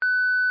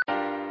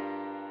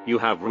You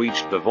have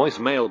reached the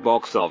voicemail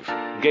box of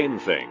Game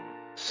Thing,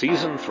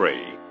 Season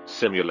 3,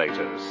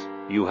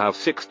 Simulators. You have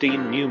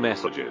 16 new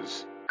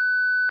messages.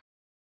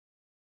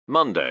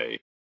 Monday,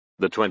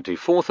 the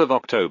 24th of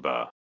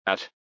October,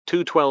 at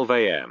 2:12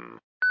 a.m.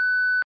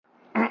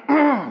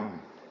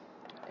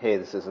 Hey,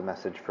 this is a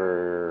message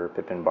for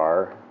Pippin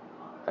Barr.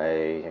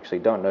 I actually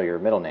don't know your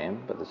middle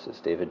name, but this is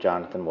David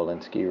Jonathan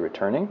Walensky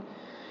returning.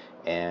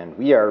 And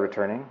we are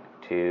returning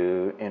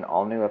to an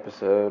all-new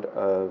episode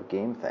of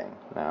Game Thing.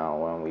 Now,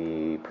 when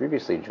we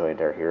previously joined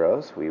our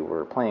heroes, we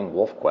were playing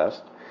Wolf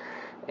Quest,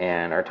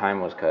 and our time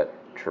was cut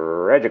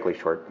tragically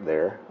short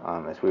there,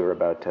 as we were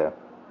about to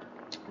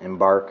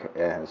embark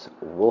as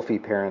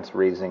wolfy parents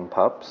raising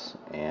pups,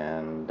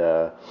 and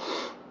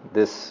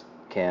this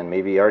can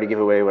maybe already give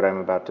away what I'm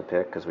about to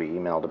pick, because we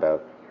emailed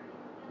about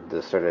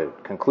the sort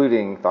of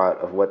concluding thought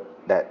of what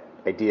that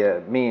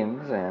idea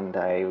means, and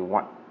I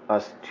want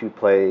us to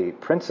play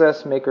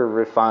Princess Maker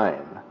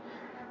Refine.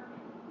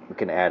 We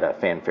can add a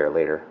fanfare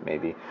later,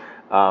 maybe.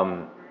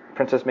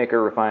 Princess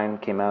Maker Refine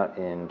came out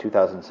in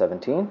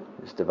 2017.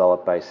 It's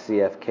developed by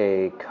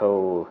CFK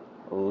Co.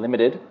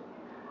 Limited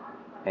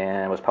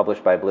and was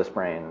published by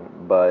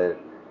Blissbrain, but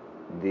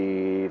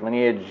the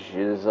lineage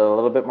is a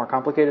little bit more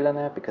complicated than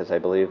that, because I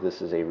believe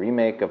this is a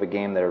remake of a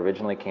game that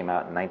originally came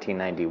out in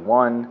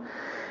 1991,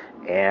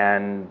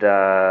 and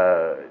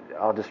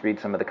I'll just read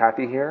some of the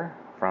copy here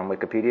from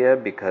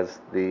Wikipedia, because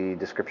the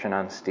description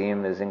on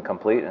Steam is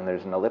incomplete, and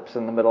there's an ellipse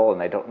in the middle,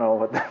 and I don't know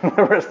what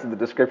the rest of the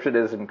description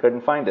is and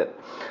couldn't find it.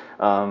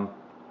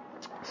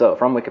 So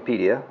from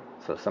Wikipedia,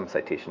 so some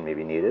citation may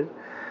be needed.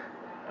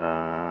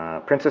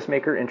 Princess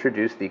Maker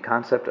introduced the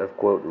concept of,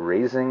 quote,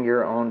 raising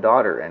your own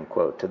daughter, end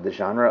quote, to the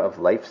genre of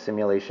life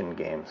simulation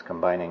games,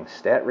 combining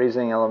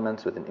stat-raising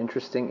elements with an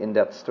interesting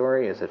in-depth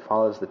story as it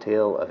follows the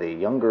tale of a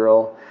young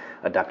girl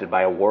adopted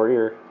by a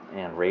warrior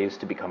and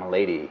raised to become a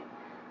lady.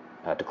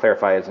 To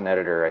clarify, as an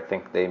editor, I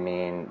think they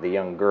mean the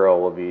young girl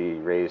will be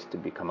raised to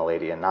become a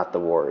lady and not the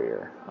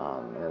warrior.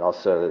 And it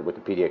also,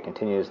 Wikipedia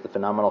continues, the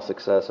phenomenal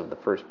success of the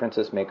first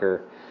Princess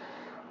Maker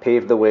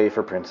paved the way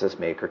for Princess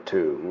Maker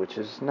 2, which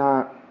is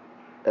not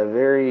a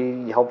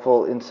very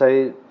helpful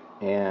insight,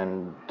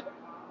 and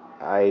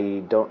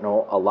I don't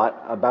know a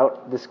lot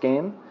about this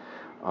game.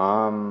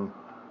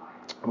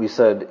 We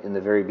said in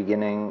the very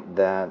beginning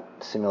that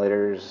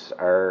simulators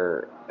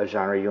are a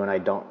genre you and I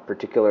don't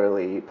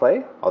particularly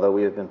play, although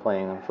we have been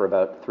playing them for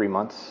about 3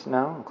 months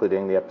now,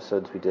 including the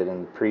episodes we did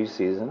in the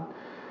pre-season.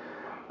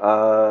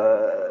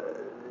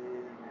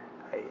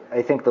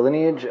 I think the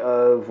lineage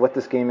of what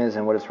this game is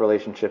and what its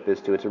relationship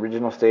is to its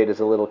original state is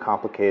a little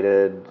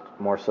complicated,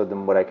 more so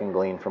than what I can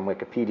glean from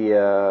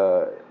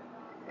Wikipedia.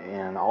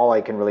 And all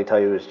I can really tell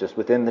you is just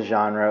within the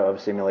genre of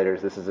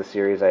simulators, this is a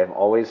series I have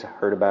always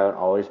heard about,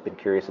 always been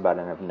curious about,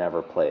 and have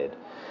never played.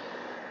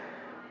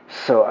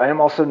 So I am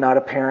also not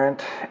a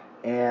parent,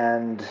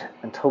 and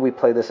until we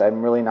play this,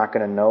 I'm really not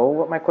going to know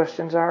what my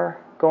questions are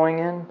going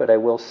in, but I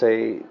will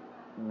say,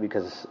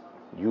 because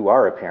you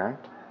are a parent,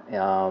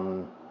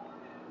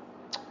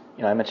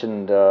 I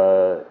mentioned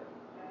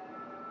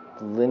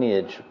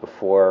lineage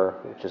before,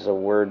 which is a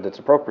word that's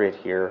appropriate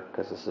here,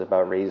 because this is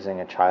about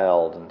raising a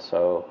child, and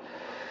so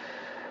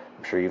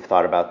I'm sure you've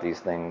thought about these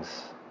things.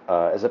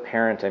 As a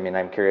parent, I mean,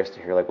 I'm curious to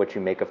hear what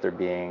you make of there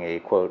being a,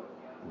 quote,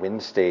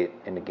 win state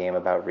in a game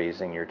about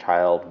raising your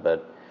child,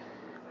 but,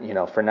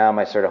 for now,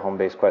 my sort of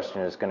home-based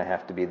question is going to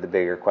have to be the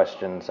bigger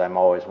questions I'm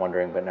always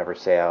wondering but never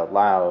say out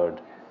loud.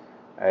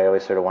 I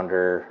always sort of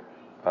wonder,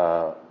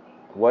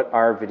 what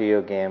are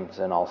video games,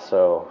 and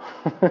also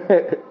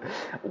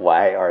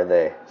why are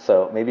they?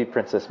 So maybe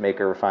Princess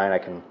Maker Refine, I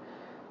can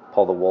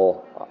pull the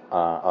wool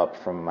up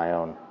from my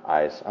own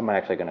eyes. I'm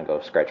actually going to go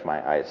scratch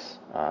my eyes,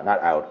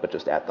 not out, but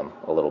just at them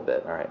a little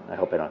bit. All right, I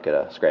hope I don't get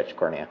a scratched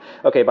cornea.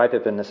 Okay, bye,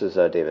 Pippin. This is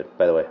David,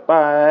 by the way.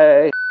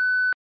 Bye!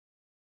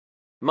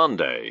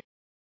 Monday,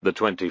 the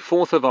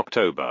 24th of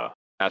October,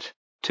 at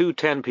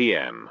 2:10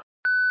 p.m.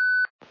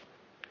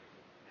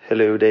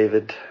 Hello,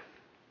 David.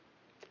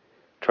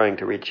 Trying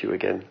to reach you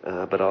again,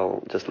 but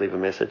I'll just leave a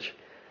message.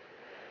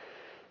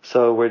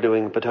 So we're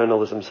doing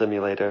Paternalism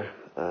Simulator,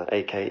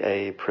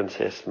 aka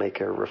Princess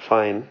Maker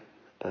Refine.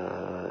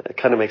 It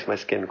kind of makes my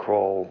skin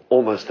crawl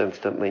almost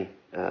instantly,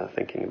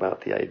 thinking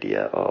about the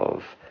idea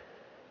of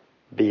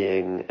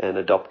being an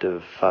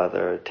adoptive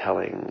father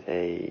telling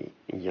a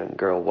young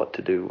girl what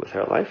to do with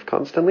her life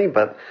constantly,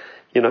 but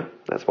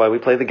that's why we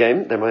play the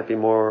game. There might be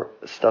more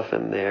stuff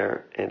in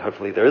there, and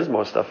hopefully there is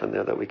more stuff in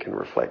there that we can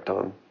reflect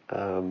on.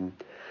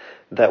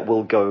 That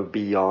will go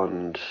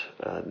beyond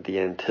the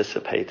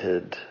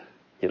anticipated,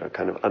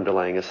 kind of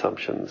underlying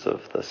assumptions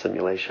of the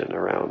simulation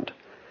around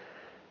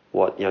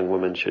what young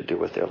women should do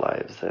with their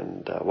lives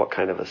and what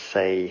kind of a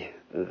say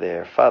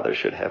their father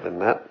should have in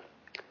that.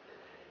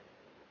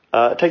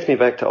 It takes me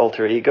back to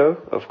Alter Ego,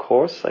 of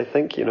course, I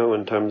think,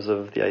 in terms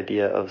of the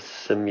idea of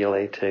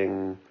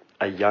simulating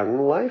a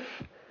young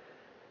life.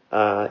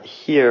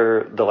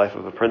 Here, the life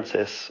of a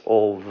princess,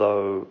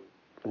 although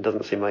it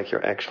doesn't seem like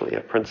you're actually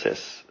a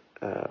princess,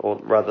 or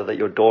rather that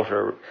your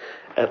daughter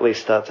at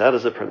least starts out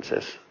as a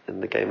princess in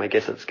the game. I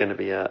guess it's going to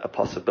be a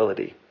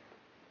possibility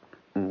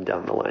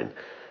down the line.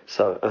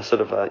 So a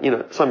sort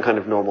of some kind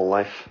of normal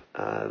life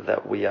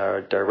that we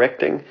are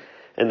directing,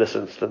 in this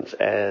instance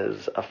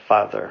as a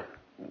father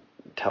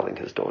telling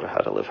his daughter how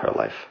to live her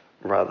life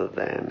rather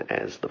than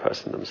as the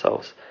person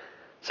themselves.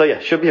 So yeah,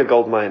 should be a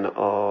goldmine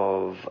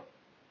of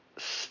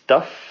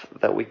stuff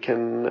that we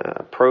can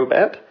probe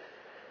at.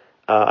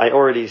 I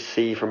already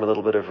see from a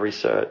little bit of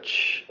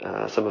research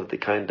some of the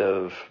kind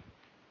of,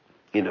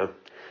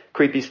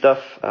 creepy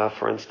stuff.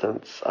 For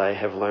instance, I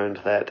have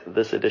learned that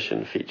this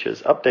edition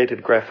features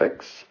updated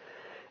graphics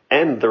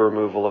and the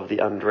removal of the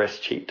undress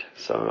cheat.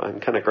 So I'm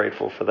kind of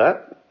grateful for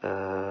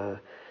that.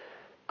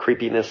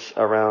 Creepiness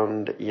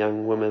around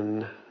young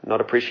women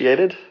not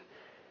appreciated.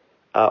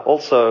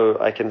 Also,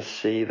 I can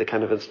see the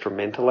kind of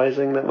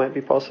instrumentalizing that might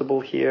be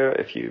possible here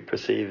if you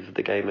perceive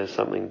the game as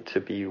something to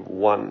be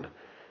one,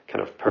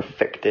 kind of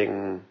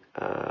perfecting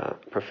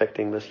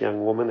this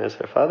young woman as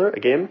her father.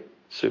 Again,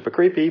 super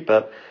creepy,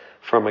 but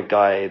from a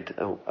guide,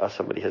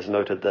 somebody has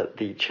noted that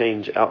the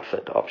change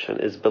outfit option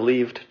is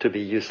believed to be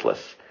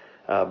useless,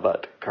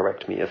 but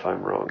correct me if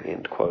I'm wrong,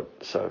 end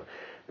quote. So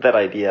that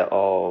idea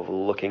of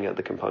looking at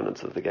the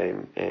components of the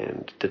game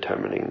and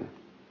determining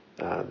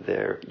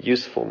their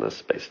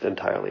usefulness based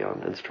entirely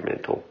on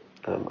instrumental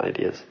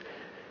ideas.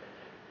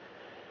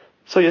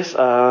 So yes,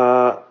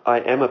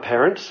 I am a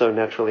parent, so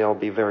naturally I'll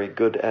be very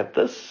good at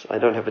this. I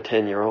don't have a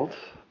 10-year-old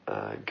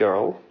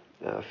girl.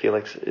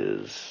 Felix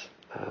is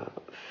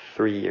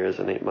 3 years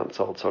and 8 months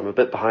old, so I'm a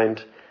bit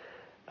behind.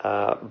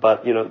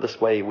 But, this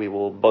way we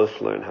will both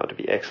learn how to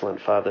be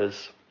excellent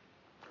fathers.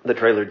 The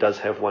trailer does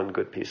have one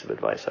good piece of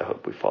advice I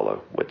hope we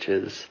follow, which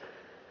is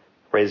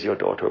raise your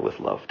daughter with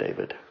love,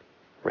 David.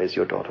 Raise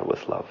your daughter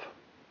with love.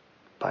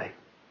 Bye.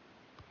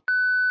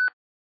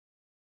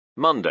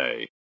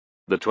 Monday,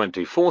 the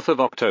 24th of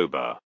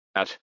October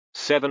at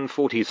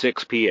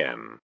 7:46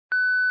 p.m.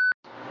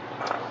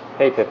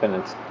 Hey Pippin,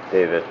 it's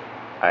David.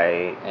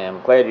 I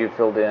am glad you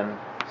filled in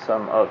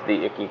some of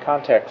the icky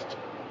context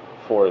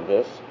for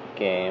this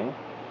game,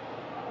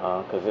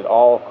 because it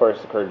all, of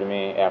course, occurred to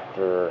me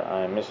after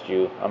I missed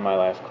you on my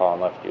last call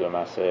and left you a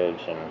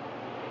message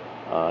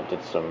and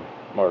did some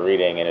more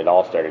reading, and it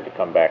all started to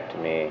come back to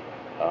me.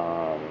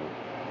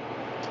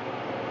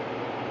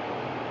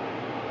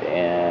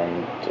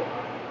 And,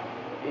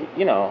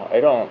 I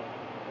don't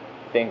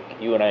think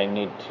you and I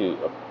need to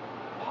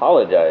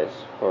apologize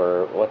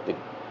for what the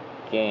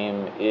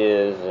game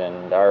is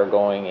and are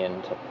going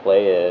in to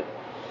play it.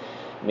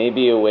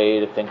 Maybe a way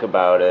to think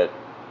about it,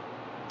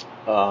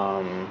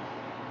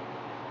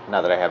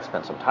 now that I have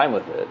spent some time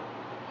with it,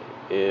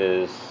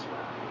 is,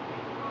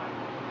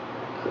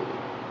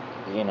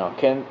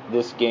 can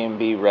this game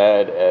be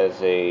read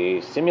as a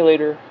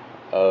simulator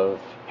of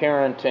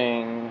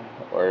parenting,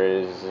 or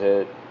is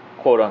it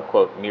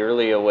quote-unquote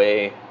merely a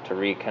way to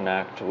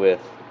reconnect with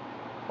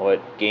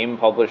what game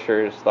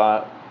publishers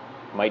thought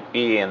might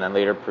be and then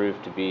later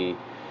proved to be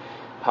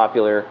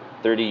popular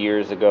 30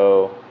 years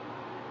ago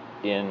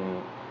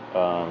in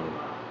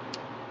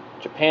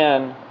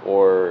Japan?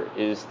 Or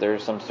is there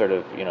some sort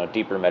of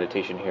deeper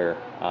meditation here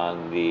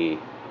on the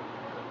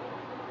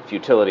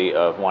futility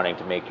of wanting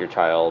to make your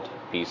child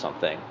be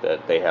something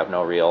that they have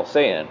no real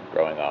say in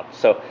growing up?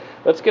 So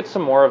let's get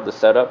some more of the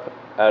setup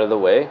out of the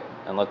way,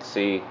 and let's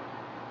see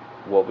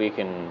what we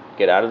can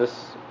get out of this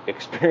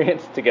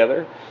experience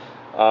together.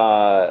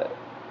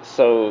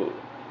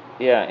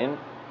 In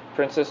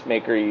Princess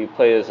Maker, you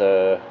play as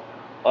a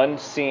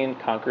unseen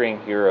conquering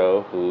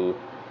hero who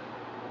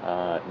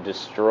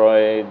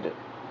destroyed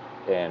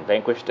and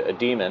vanquished a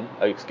demon.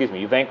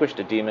 You vanquished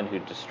a demon who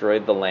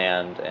destroyed the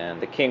land, and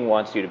the king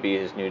wants you to be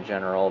his new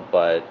general,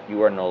 but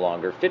you are no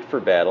longer fit for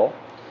battle.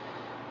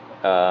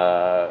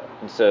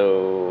 And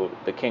so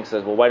the king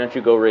says, well, why don't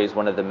you go raise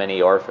one of the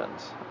many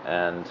orphans?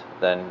 And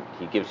then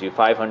he gives you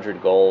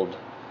 500 gold,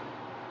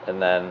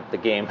 and then the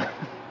game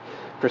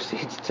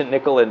proceeds to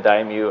nickel and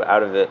dime you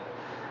out of it,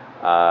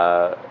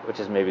 which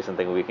is maybe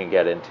something we can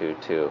get into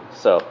too.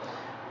 So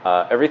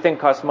everything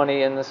costs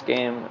money in this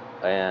game,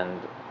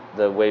 and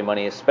the way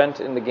money is spent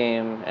in the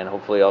game, and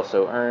hopefully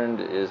also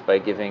earned, is by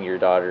giving your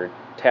daughter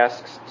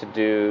tasks to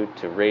do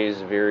to raise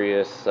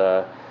various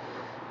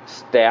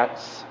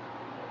stats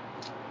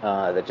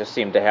that just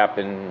seem to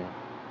happen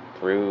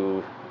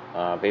through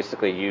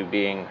basically you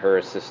being her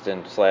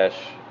assistant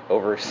 /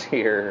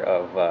 overseer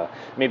of...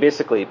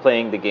 basically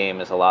playing the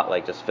game is a lot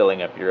like just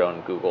filling up your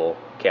own Google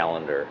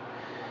Calendar.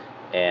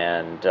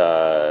 And,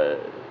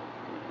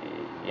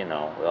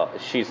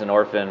 she's an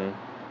orphan,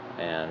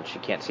 and she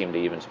can't seem to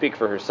even speak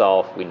for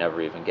herself. We never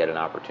even get an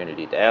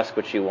opportunity to ask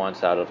what she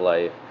wants out of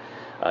life.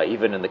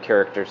 Even in the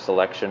character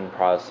selection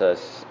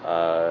process,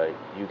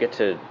 you get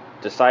to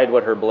decide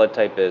what her blood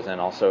type is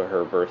and also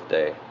her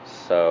birthday.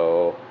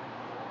 So,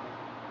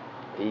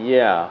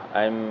 yeah,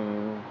 I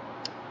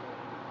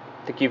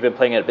think you've been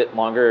playing it a bit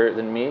longer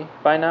than me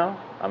by now.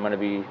 I'm going to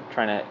be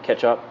trying to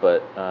catch up,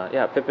 but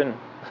Pippin,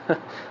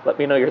 let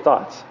me know your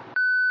thoughts.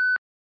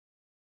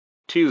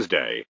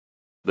 Tuesday,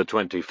 the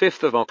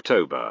 25th of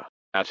October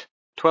at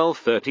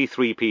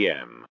 12:33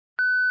 p.m.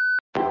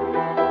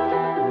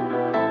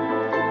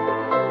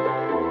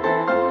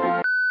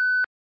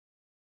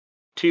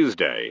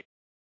 Tuesday,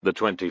 the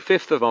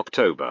 25th of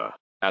October,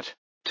 at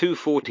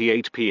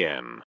 2:48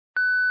 p.m.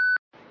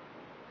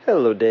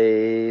 Hello,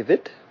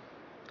 David.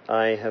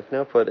 I have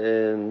now put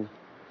in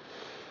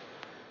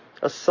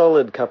a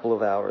solid couple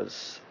of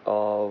hours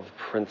of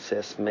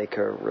Princess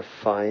Maker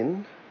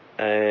Refine,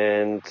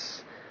 and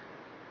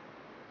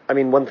I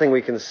mean, one thing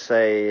we can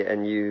say,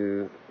 and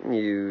you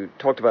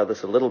talked about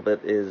this a little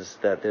bit, is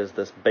that there's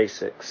this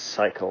basic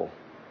cycle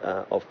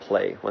of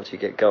play once you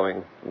get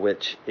going,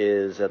 which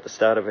is at the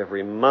start of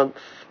every month,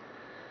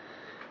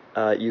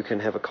 you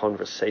can have a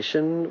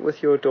conversation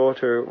with your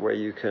daughter where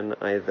you can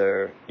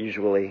either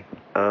usually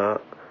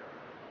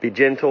be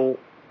gentle,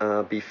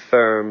 be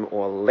firm,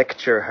 or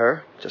lecture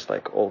her, just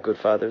like all good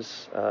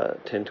fathers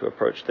tend to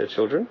approach their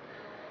children.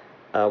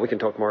 We can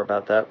talk more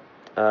about that.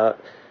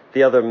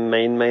 The other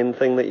main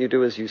thing that you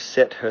do is you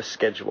set her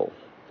schedule,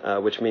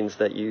 which means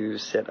that you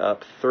set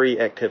up 3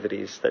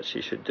 activities that she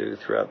should do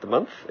throughout the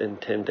month in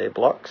 10-day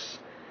blocks.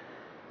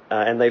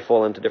 And they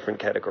fall into different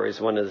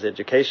categories. One is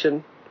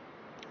education,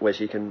 where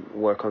she can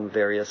work on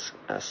various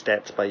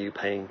stats by you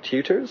paying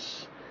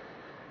tutors.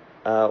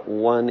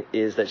 One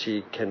is that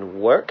she can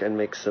work and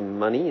make some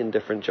money in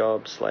different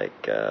jobs,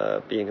 like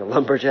being a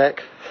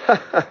lumberjack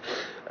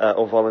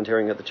or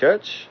volunteering at the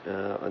church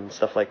and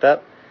stuff like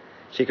that.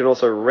 She can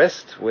also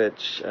rest,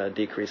 which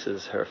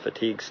decreases her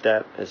fatigue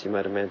stat, as you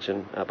might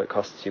imagine, but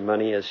costs you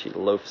money as she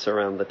loafs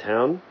around the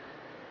town.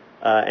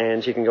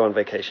 And she can go on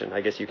vacation.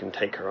 I guess you can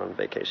take her on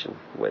vacation,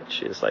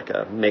 which is like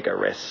a mega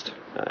rest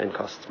and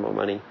costs more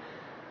money.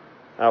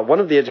 One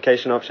of the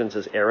education options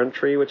is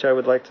errantry, which I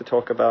would like to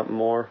talk about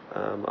more.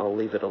 I'll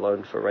leave it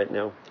alone for right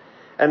now.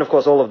 And of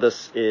course, all of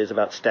this is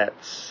about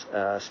stats.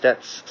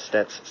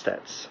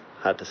 Stats.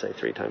 Hard to say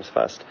 3 times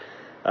fast.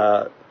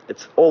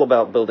 It's all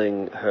about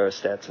building her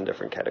stats in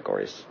different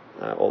categories.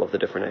 All of the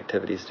different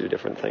activities do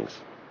different things.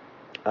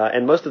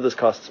 And most of this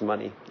costs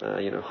money,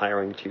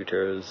 hiring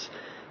tutors,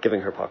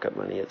 giving her pocket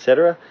money,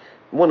 etc.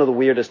 One of the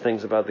weirdest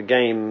things about the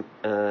game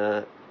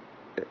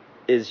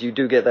is you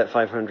do get that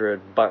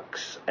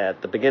 $500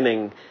 at the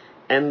beginning,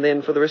 and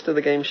then for the rest of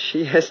the game,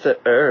 she has to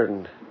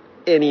earn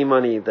any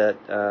money that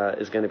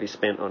is going to be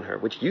spent on her,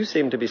 which you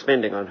seem to be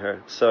spending on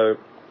her. So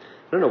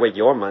I don't know where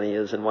your money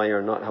is and why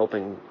you're not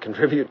helping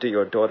contribute to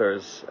your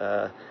daughter's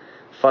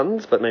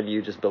funds, but maybe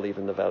you just believe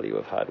in the value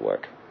of hard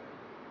work.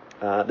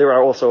 There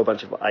are also a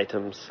bunch of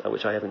items,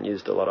 which I haven't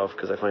used a lot of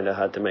because I find it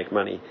hard to make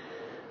money,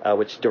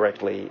 which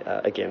directly,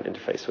 again,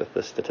 interface with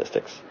the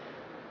statistics.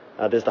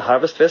 There's the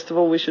Harvest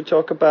Festival we should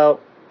talk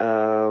about.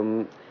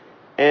 And,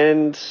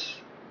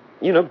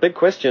 big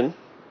question.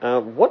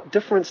 What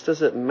difference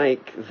does it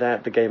make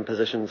that the game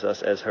positions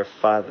us as her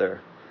father?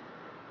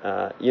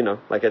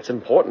 It's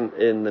important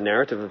in the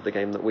narrative of the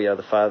game that we are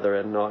the father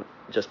and not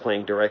just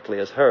playing directly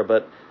as her.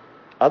 But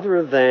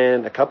other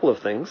than a couple of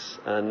things,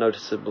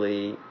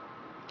 noticeably,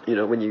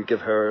 when you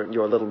give her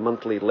your little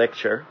monthly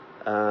lecture,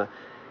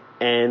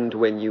 and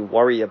when you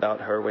worry about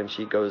her when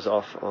she goes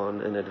off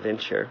on an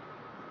adventure,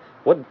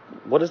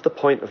 what is the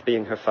point of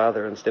being her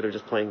father instead of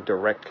just playing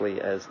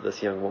directly as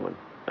this young woman,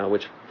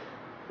 which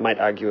might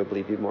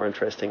arguably be more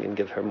interesting and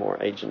give her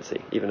more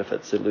agency, even if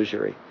it's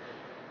illusory.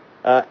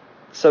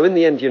 So in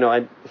the end,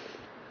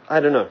 I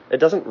don't know. It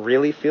doesn't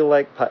really feel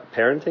like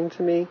parenting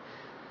to me.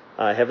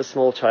 I have a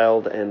small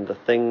child, and the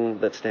thing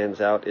that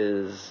stands out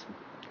is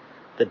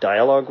the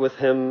dialogue with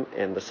him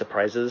and the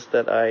surprises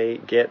that I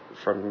get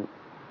from,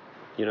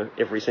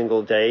 every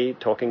single day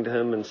talking to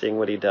him and seeing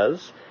what he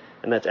does.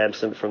 And that's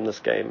absent from this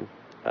game.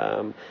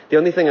 The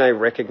only thing I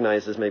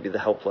recognize is maybe the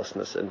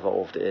helplessness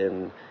involved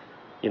in,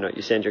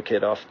 you send your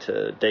kid off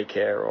to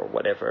daycare or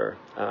whatever,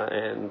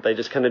 and they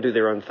just kind of do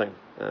their own thing,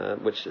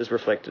 which is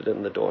reflected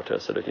in the daughter.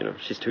 Sort of,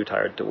 she's too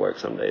tired to work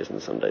some days, and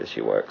some days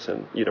she works,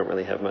 and you don't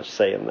really have much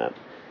say in that.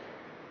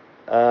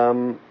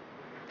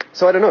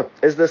 So I don't know.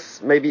 Is this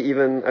maybe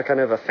even a kind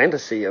of a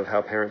fantasy of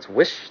how parents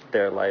wish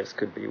their lives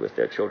could be with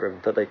their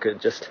children, that they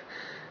could just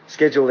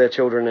schedule their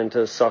children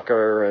into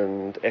soccer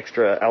and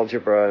extra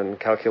algebra and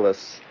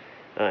calculus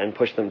and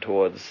push them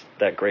towards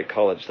that great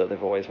college that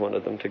they've always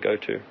wanted them to go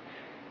to?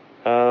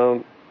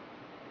 So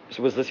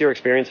was this your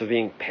experience of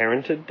being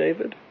parented,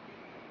 David?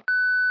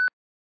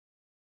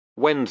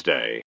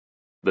 Wednesday,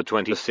 the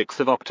 26th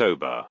of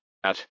October,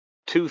 at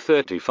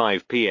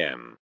 2:35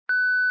 p.m.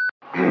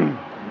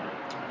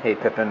 Hey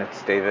Pippin,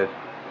 it's David.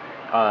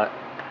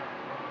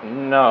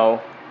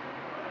 No,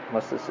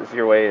 unless this is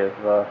your way of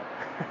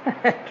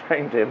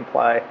trying to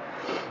imply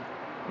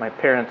my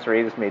parents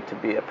raised me to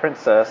be a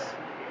princess.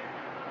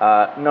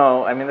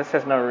 No, I mean, this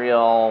has no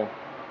real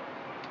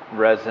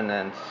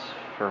resonance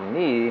for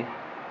me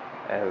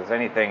as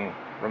anything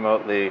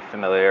remotely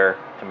familiar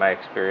to my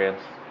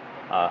experience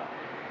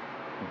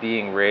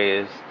being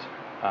raised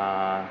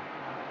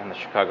in the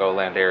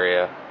Chicagoland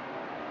area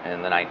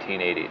in the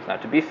 1980s. Now,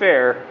 to be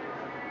fair,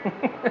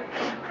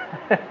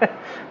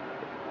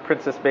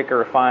 Princess Maker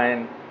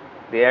Refine,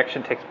 the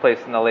action takes place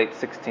in the late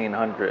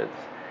 1600s.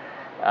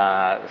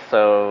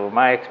 So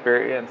my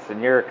experience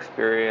and your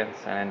experience,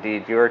 and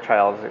indeed your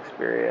child's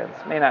experience,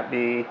 may not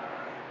be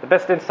the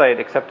best insight,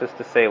 except as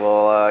to say,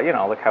 well,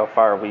 look how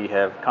far we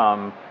have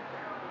come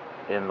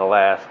in the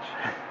last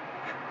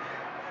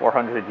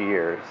 400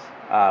 years,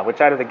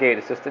 which out of the gate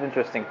is just an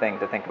interesting thing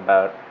to think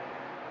about,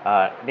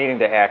 needing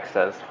to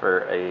access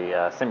for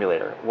a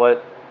simulator.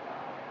 What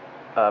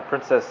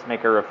Princess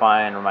Maker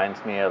Refine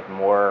reminds me of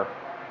more,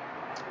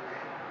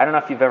 I don't know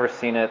if you've ever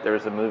seen it. There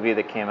was a movie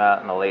that came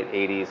out in the late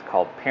 80s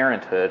called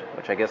Parenthood,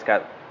 which I guess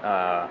got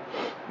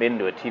made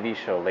into a TV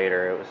show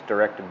later. It was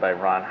directed by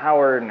Ron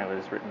Howard, and it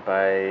was written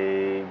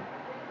by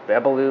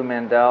Babaloo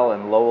Mandel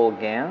and Lowell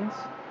Gans.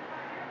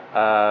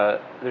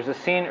 There's a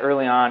scene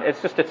early on.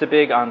 It's a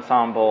big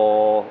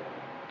ensemble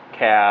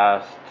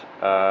cast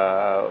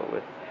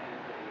with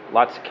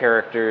lots of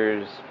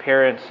characters,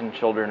 parents and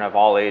children of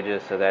all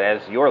ages, so that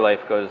as your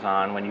life goes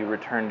on, when you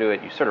return to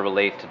it, you sort of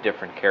relate to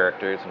different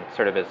characters, and it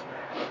sort of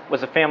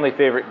was a family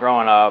favorite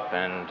growing up,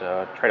 and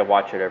try to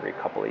watch it every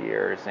couple of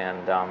years.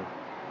 And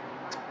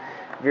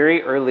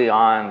very early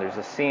on, there's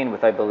a scene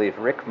with, I believe,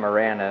 Rick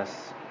Moranis,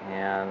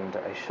 and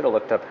I should have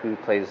looked up who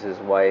plays his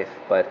wife,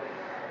 but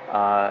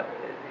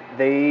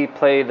they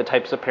play the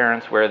types of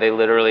parents where they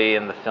literally,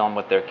 in the film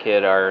with their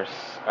kid, are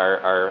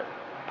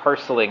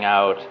parceling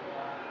out,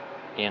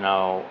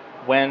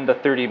 when the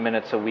 30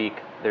 minutes a week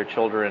their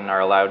children are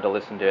allowed to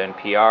listen to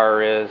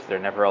NPR is. They're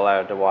never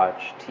allowed to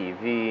watch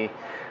TV.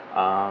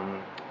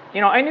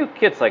 I knew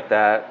kids like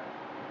that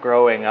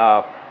growing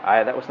up.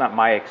 That was not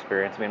my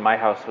experience. I mean, my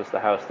house was the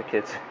house the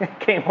kids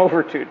came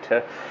over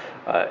to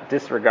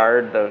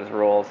disregard those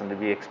rules and to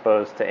be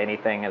exposed to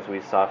anything as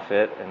we saw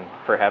fit, and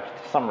perhaps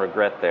some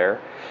regret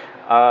there.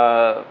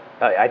 By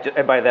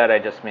that I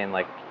just mean,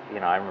 like,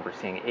 I remember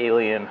seeing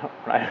Alien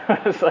when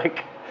I was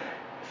like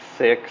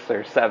 6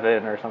 or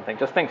 7 or something.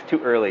 Just things too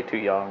early, too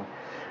young.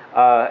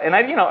 And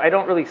I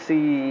don't really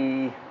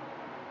see.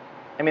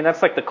 I mean,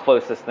 that's like the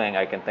closest thing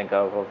I can think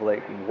of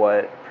like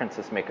what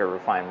Princess Maker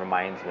Refine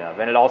reminds me of.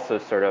 And it also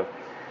sort of,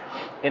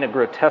 in a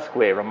grotesque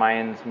way,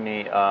 reminds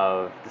me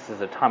of, this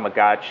is a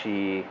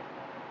Tamagotchi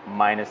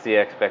minus the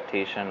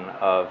expectation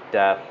of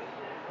death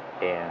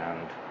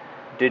and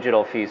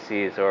digital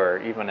feces or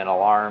even an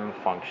alarm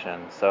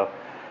function. So,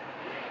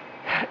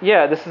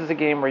 yeah, this is a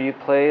game where you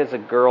play as a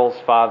girl's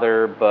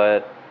father,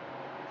 but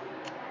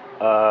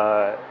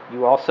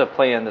you also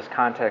play in this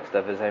context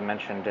of, as I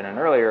mentioned in an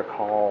earlier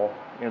call,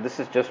 this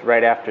is just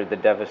right after the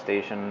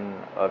devastation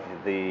of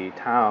the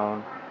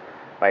town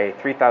by a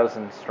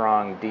 3,000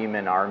 strong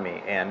demon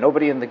army, and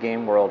nobody in the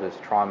game world is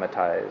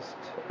traumatized.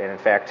 And in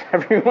fact,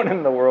 everyone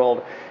in the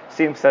world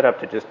seems set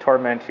up to just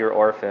torment your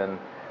orphan,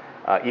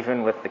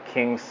 even with the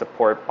king's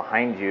support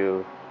behind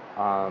you.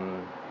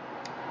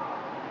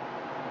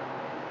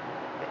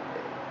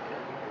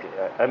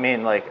 I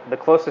mean, like, the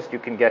closest you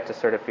can get to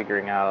sort of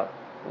figuring out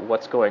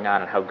what's going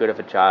on and how good of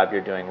a job you're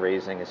doing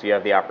raising is you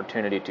have the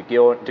opportunity to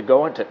go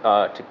into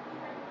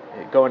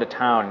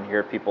town and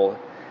hear people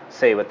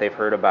say what they've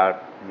heard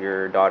about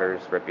your daughter's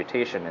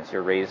reputation as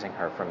you're raising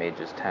her from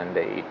ages 10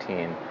 to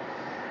 18.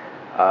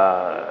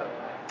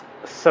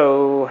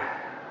 So,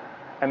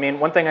 I mean,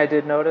 one thing I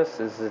did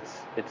notice is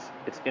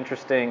it's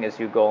interesting as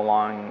you go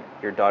along,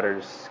 your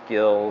daughter's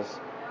skills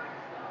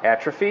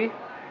atrophy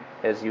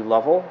as you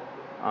level.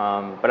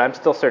 But I'm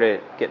still sort of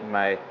getting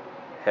my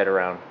head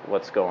around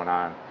what's going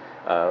on.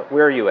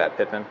 Where are you at,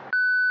 Pippin?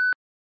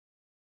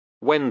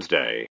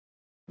 Wednesday,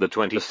 the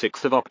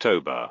 26th of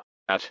October,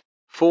 at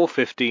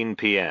 4:15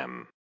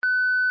 p.m.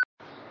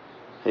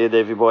 Hey,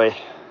 Davy boy.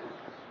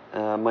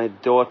 My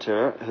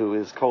daughter, who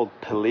is called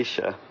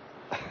Felicia,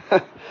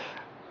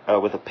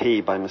 with a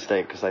P by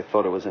mistake because I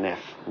thought it was an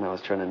F, and I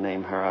was trying to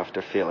name her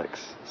after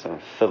Felix, so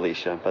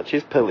Felicia, but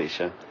she's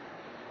Felicia.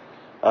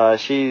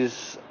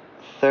 She's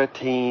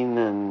 13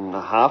 and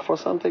a half or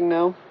something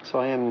now, so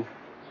I am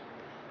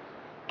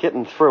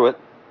getting through it.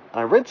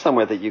 I read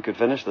somewhere that you could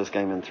finish this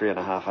game in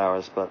 3.5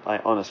 hours, but I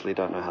honestly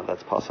don't know how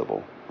that's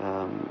possible.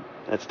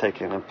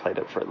 I've played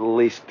it for at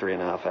least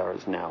 3.5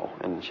 hours now,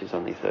 and she's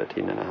only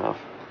 13 and a half.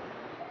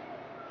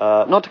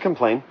 Not to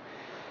complain.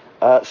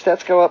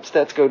 Stats go up,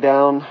 stats go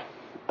down.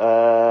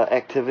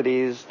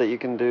 Activities that you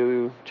can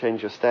do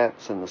change your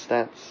stats, and the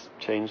stats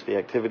change the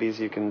activities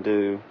you can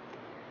do.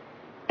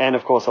 And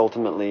of course,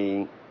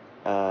 ultimately,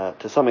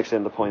 to some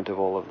extent, the point of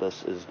all of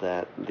this is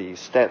that the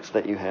stats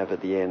that you have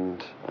at the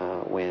end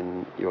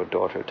when your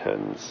daughter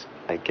turns,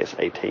 I guess,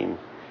 18,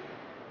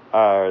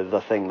 are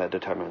the thing that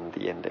determine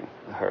the ending,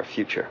 her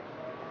future,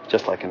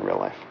 just like in real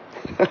life.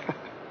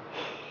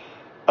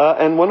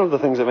 And one of the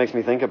things that makes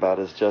me think about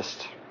is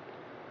just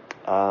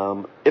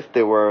if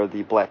there were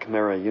the Black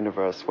Mirror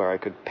universe where I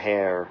could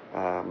pair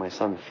my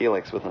son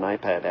Felix with an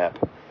iPad app,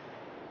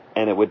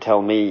 and it would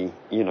tell me,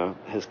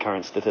 his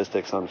current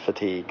statistics on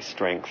fatigue,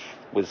 strength,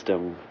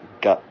 wisdom,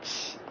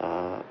 guts,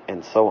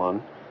 and so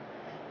on.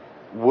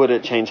 Would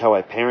it change how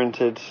I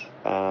parented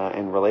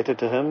and related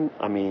to him?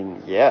 I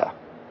mean, yeah.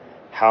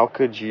 How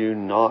could you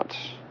not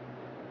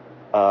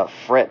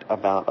fret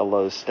about a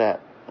low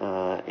stat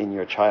in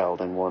your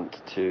child and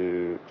want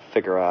to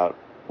figure out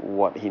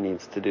what he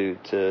needs to do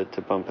to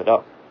bump it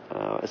up.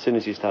 As soon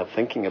as you start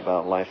thinking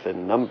about life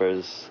in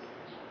numbers,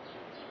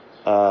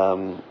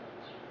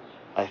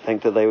 I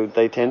think that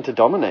they tend to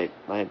dominate.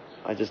 I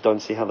just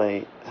don't see how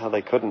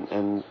they couldn't.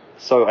 And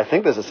so I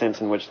think there's a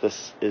sense in which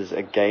this is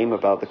a game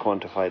about the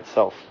quantified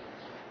self,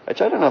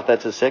 which I don't know if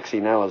that's as sexy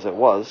now as it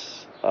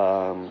was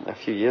a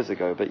few years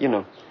ago. But,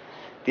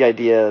 the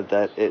idea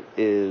that it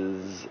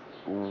is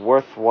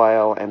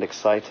worthwhile and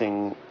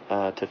exciting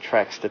to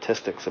track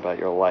statistics about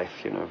your life,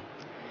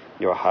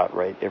 your heart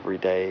rate every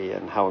day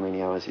and how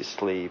many hours you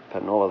sleep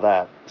and all of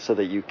that, so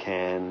that you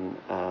can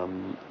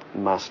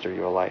master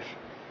your life.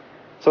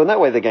 So in that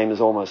way, the game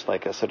is almost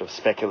like a sort of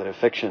speculative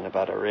fiction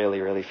about a really,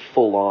 really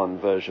full-on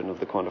version of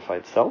the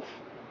quantified self.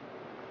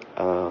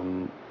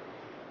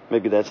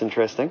 Maybe that's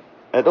interesting.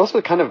 It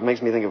also kind of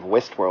makes me think of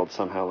Westworld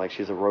somehow, like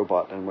she's a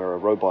robot and we're a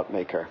robot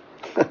maker.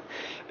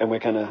 And we're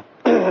kind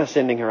of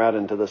sending her out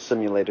into the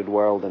simulated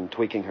world and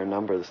tweaking her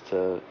numbers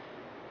to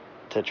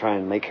try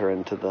and make her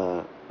into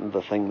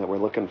the thing that we're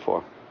looking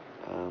for.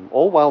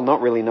 All while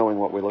not really knowing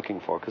what we're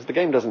looking for, because the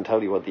game doesn't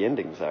tell you what the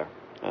endings are.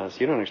 So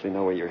you don't actually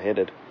know where you're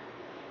headed.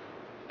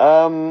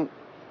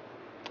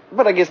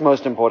 But I guess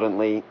most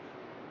importantly,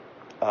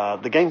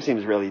 the game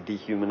seems really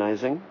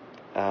dehumanizing.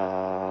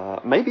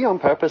 Maybe on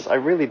purpose, I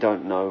really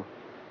don't know.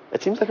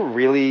 It seems like a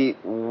really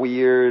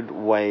weird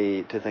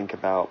way to think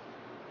about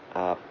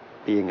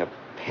being a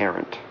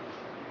parent.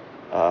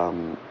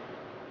 And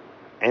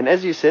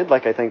as you said,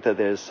 I think that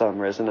there's some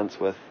resonance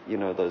with,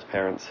 those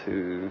parents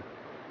who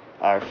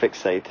are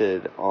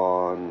fixated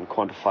on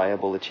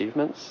quantifiable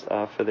achievements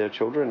for their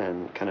children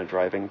and kind of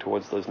driving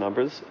towards those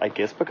numbers. I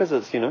guess because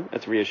it's,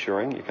 it's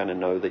reassuring. You kind of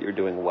know that you're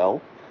doing well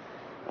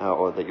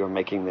or that you're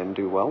making them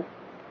do well.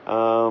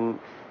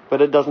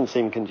 But it doesn't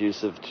seem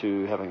conducive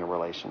to having a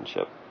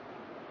relationship.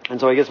 And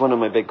so I guess one of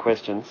my big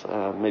questions,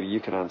 maybe you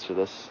can answer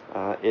this,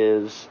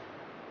 is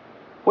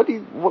what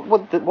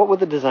were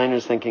the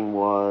designers thinking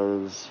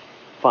was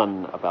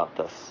fun about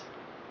this?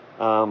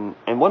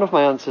 And one of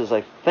my answers,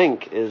 I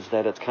think, is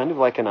that it's kind of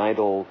like an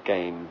idle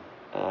game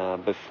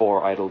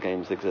before idle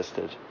games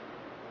existed,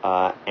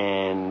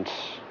 and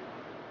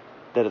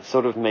that it's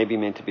sort of maybe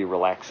meant to be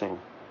relaxing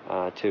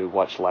to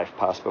watch life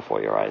pass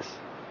before your eyes.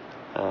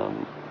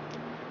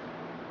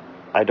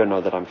 I don't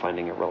know that I'm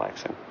finding it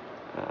relaxing.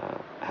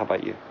 How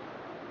about you?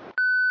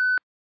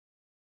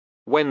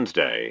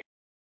 Wednesday,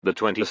 the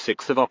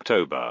 26th of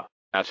October,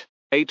 at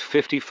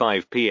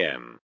 8:55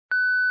 p.m.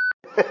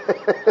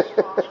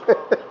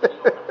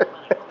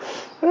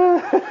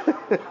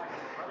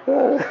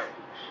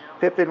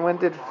 Pippin, when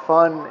did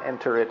fun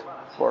enter it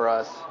for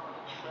us?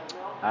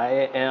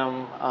 I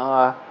am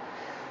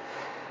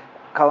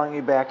calling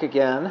you back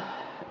again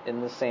in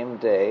the same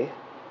day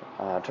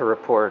to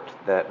report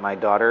that my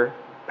daughter,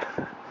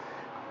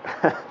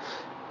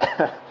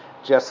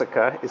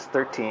 Jessica, is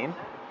 13,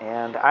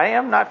 and I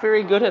am not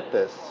very good at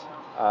this.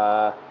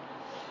 Some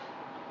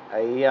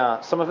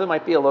of it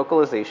might be a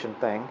localization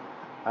thing.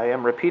 I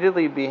am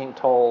repeatedly being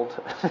told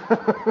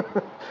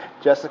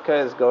Jessica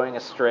is going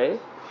astray.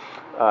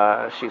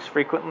 She's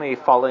frequently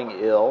falling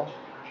ill.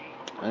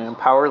 I am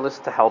powerless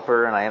to help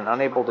her, and I am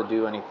unable to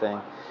do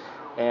anything.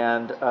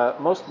 And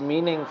most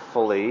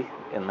meaningfully,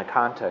 in the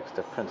context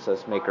of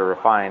Princess Maker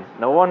Refine,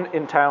 no one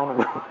in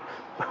town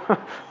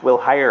will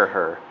hire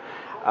her.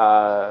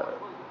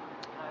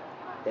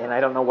 And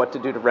I don't know what to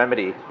do to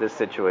remedy this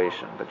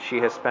situation. But she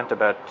has spent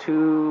about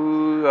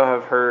 2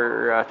 of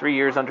her 3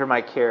 years under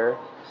my care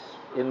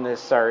in this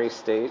sorry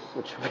state,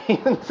 which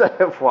means I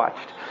have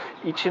watched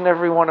each and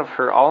every one of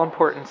her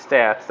all-important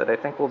stats that I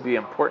think will be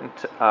important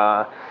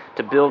to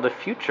build a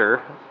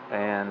future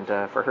and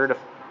for her to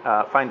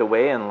find a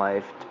way in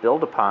life to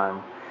build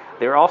upon.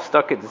 They're all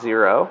stuck at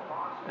 0,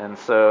 and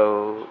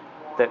so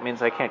that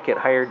means I can't get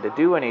hired to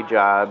do any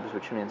jobs,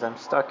 which means I'm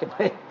stuck in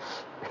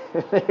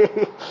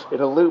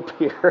a loop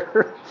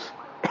here.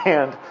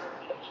 And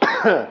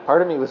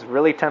part of me was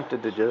really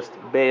tempted to just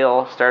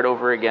bail, start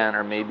over again,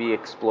 or maybe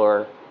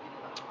explore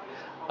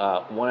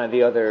one of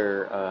the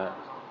other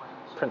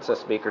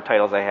Princess Maker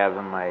titles I have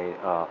in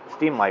my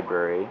Steam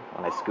library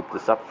when I scooped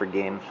this up for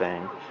Game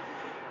Thing.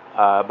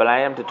 But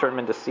I am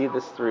determined to see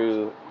this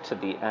through to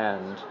the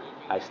end.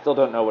 I still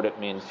don't know what it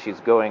means she's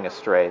going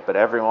astray, but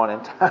everyone in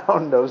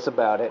town knows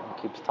about it and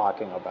keeps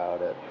talking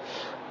about it.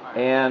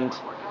 And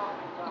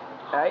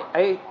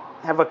I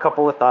have a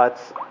couple of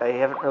thoughts. I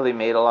haven't really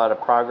made a lot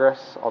of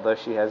progress, although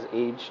she has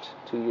aged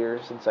 2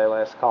 years since I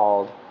last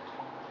called.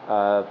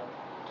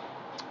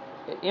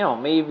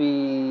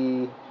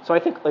 Maybe... So I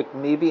think,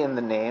 maybe in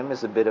the name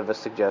is a bit of a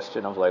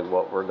suggestion of,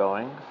 what we're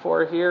going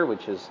for here,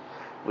 which is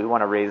we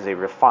want to raise a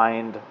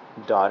refined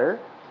daughter.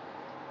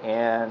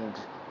 And,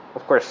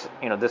 of course,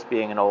 this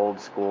being an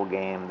old school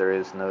game, there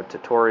is no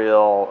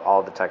tutorial.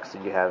 All the text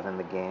that you have in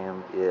the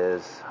game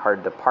is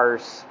hard to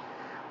parse.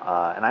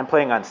 And I'm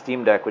playing on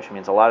Steam Deck, which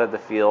means a lot of the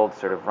fields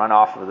sort of run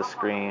off of the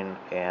screen,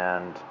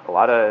 and a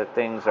lot of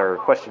things are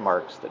question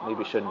marks that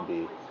maybe shouldn't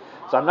be.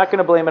 So I'm not going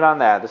to blame it on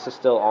that. This is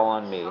still all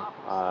on me.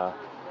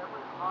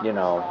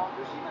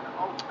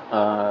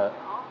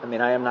 I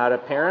mean, I am not a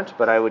parent,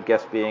 but I would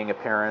guess being a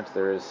parent,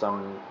 there is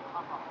some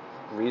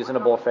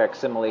reasonable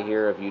facsimile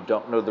here of you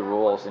don't know the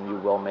rules and you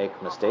will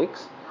make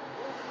mistakes.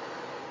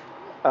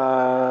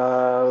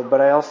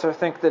 But I also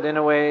think that in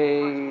a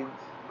way,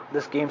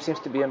 this game seems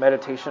to be a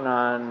meditation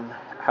on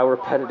how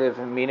repetitive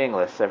and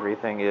meaningless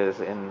everything is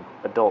in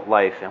adult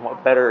life. And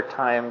what better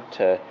time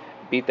to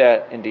beat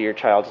that into your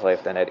child's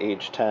life than at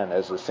age 10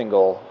 as a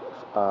single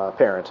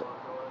parent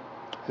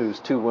who's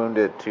too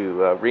wounded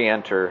to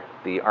re-enter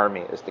the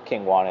army as the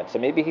king wanted. So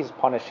maybe he's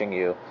punishing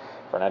you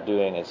for not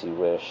doing as you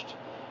wished.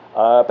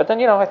 But then,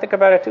 I think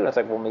about it too, and it's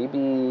like, well,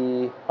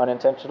 maybe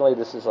unintentionally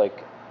this is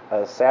like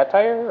a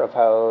satire of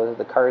how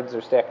the cards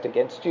are stacked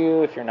against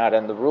you if you're not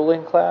in the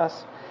ruling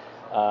class.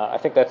 I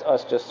think that's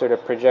us just sort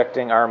of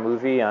projecting our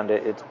movie onto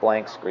its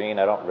blank screen.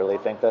 I don't really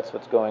think that's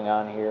what's going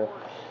on here.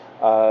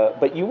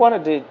 But you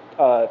wanted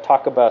to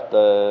talk about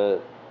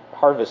the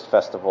Harvest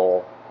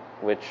Festival,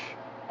 which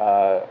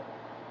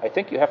I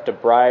think you have to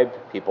bribe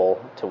people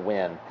to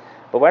win.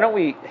 But why don't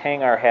we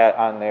hang our hat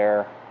on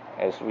there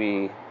as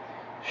we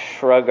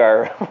shrug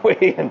our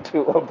way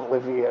into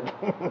oblivion?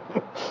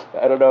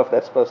 I don't know if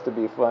that's supposed to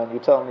be fun. You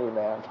tell me,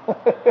 man.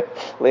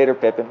 Later,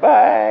 Pippin.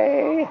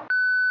 Bye!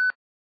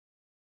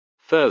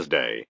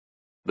 Thursday,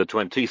 the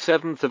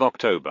 27th of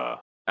October,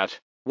 at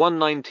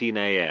 1:19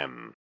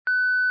 a.m.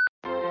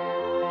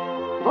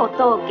 ご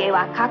当家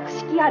は格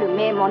式ある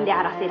名門で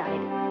あらせられ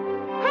る。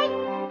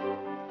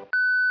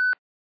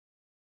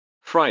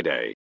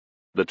 Friday,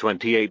 the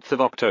 28th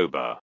of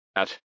October,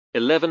 at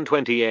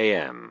 11:20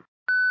 a.m.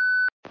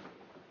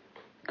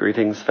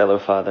 Greetings, fellow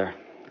father.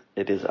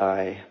 It is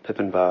I,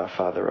 Pippin Bar,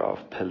 father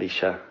of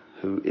Pelisha,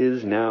 who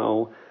is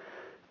now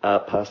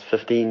past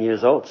 15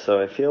 years old, so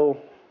I feel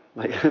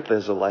like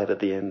there's a light at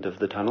the end of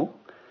the tunnel.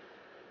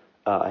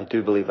 I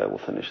do believe I will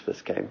finish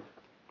this game.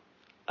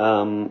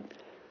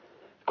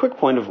 Quick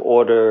point of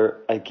order,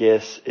 I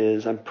guess,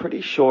 is I'm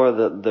pretty sure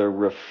that the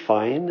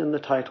refine in the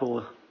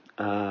title,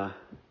 and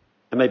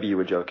maybe you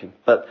were joking,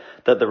 but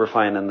that the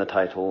refine in the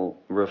title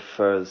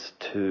refers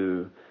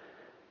to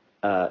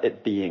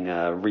it being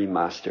a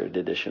remastered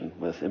edition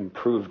with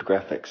improved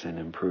graphics and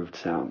improved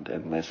sound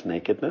and less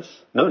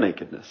nakedness. No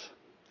nakedness.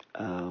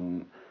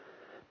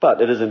 But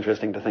it is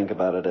interesting to think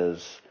about it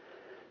as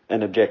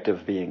an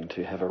objective being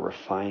to have a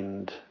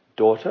refined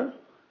daughter.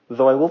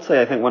 Though I will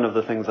say, I think one of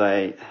the things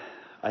I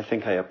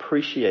think I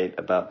appreciate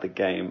about the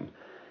game,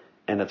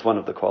 and it's one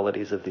of the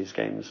qualities of these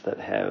games that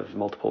have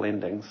multiple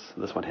endings,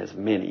 this one has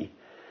many,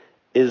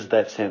 is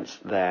that sense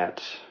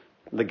that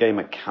the game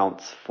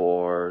accounts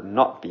for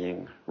not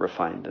being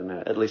refined,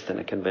 at least in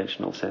a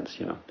conventional sense.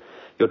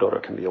 Your daughter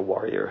can be a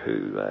warrior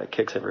who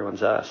kicks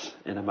everyone's ass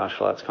in a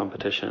martial arts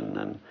competition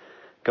and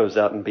goes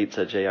out and beats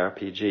a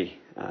JRPG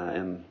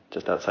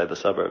just outside the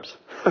suburbs.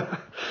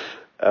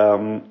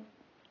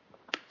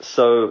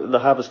 So the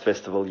Harvest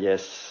Festival,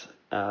 yes,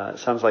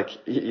 sounds like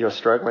you're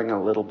struggling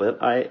a little bit.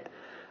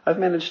 I've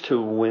managed to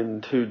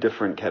win 2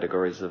 different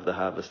categories of the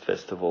Harvest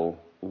Festival.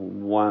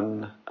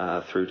 One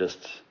through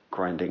just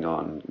grinding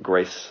on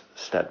grace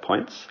stat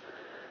points,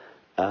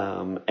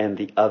 and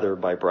the other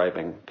by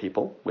bribing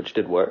people, which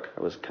did work.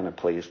 I was kind of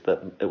pleased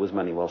that it was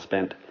money well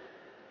spent.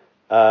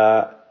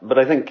 But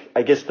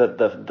I guess that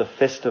the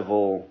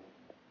festival,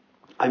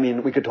 I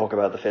mean, we could talk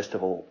about the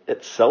festival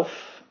itself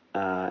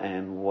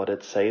and what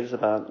it says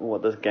about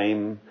what this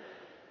game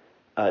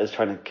is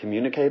trying to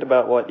communicate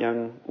about what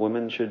young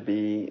women should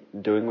be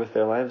doing with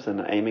their lives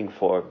and aiming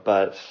for.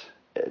 But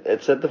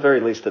it's at the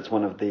very least, it's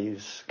one of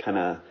these kind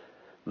of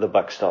the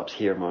buck stops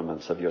here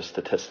moments of your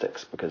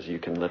statistics, because you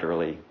can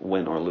literally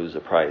win or lose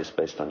a prize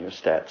based on your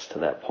stats to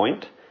that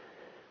point.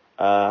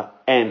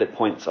 And it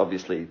points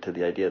obviously to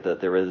the idea that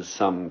there is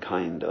some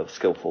kind of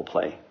skillful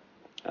play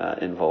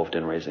involved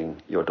in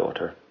raising your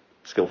daughter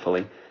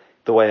skillfully.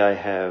 The way I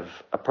have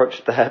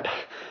approached that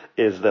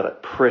is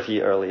that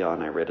pretty early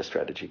on I read a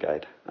strategy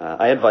guide.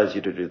 I advise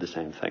you to do the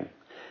same thing.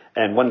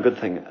 And one good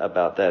thing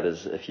about that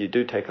is if you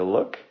do take a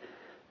look,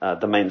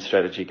 the main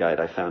strategy guide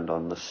I found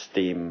on the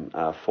Steam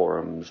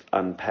forums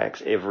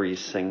unpacks every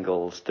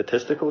single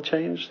statistical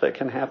change that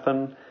can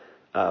happen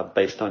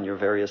based on your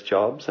various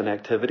jobs and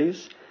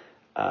activities.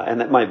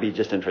 And that might be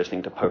just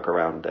interesting to poke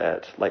around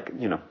at, like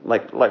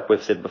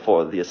we've said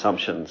before, the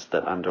assumptions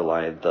that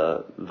underlie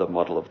the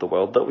model of the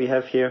world that we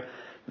have here.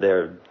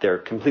 They're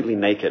completely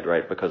naked,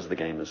 right, because the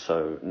game is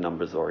so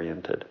numbers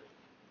oriented.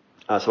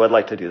 So I'd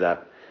like to do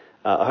that.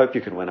 I hope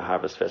you can win a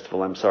Harvest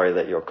Festival. I'm sorry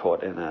that you're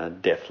caught in a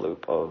death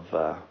loop of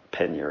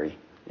penury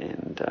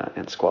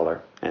and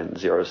squalor and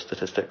zero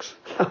statistics.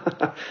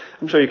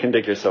 I'm sure you can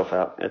dig yourself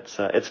out. It's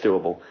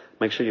doable.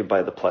 Make sure you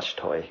buy the plush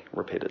toy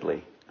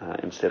repeatedly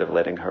instead of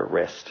letting her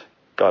rest.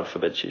 God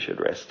forbid she should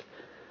rest.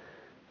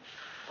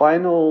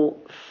 Final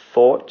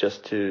thought,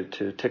 just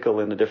to tickle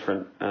in a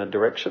different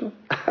direction.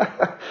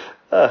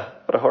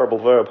 What a horrible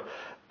verb.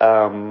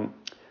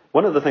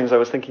 One of the things I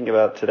was thinking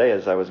about today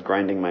as I was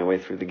grinding my way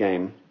through the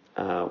game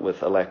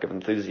with a lack of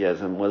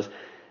enthusiasm was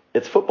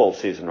it's football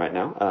season right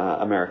now,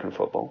 American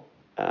football,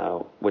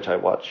 which I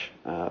watch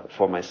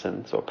for my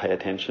sins or pay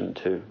attention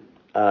to.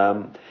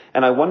 And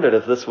I wondered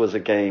if this was a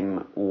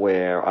game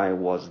where I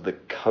was the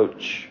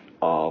coach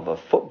of a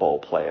football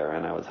player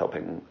and I was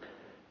helping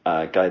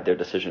guide their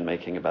decision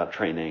making about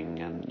training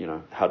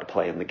and, how to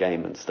play in the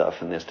game and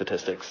stuff, and their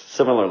statistics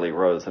similarly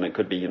rose, and it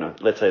could be,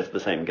 let's say it's the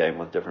same game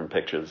with different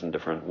pictures and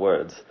different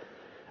words.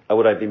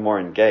 Would I be more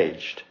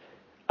engaged?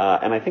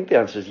 And I think the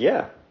answer is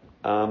yeah.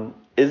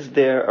 Is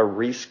there a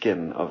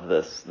reskin of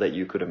this that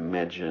you could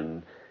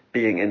imagine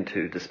being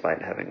into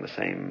despite having the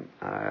same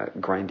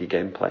grindy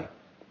gameplay?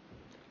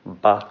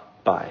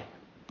 Bye.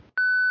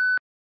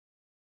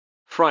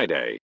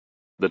 Friday,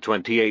 the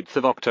 28th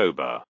of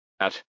October,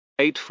 at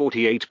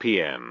 8:48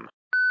 p.m.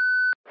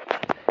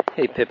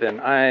 Hey Pippin,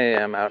 I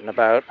am out and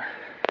about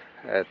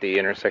at the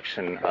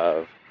intersection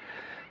of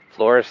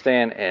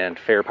Floristan and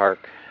Fair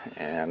Park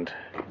and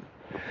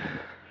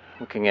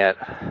looking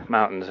at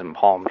mountains and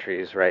palm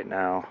trees right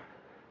now.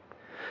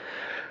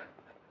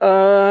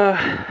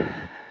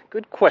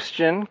 Good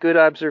question, good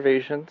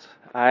observations.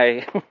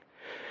 As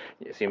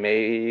you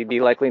may be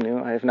likely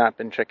knew, I have not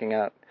been checking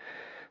out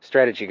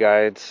strategy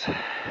guides,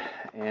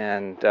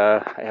 and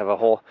I have a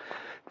whole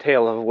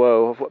tale of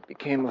woe of what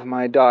became of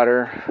my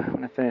daughter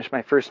when I finished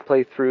my first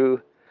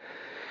playthrough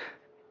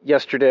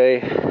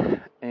yesterday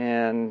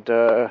and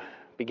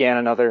began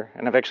another,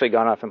 and I've actually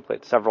gone off and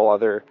played several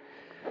other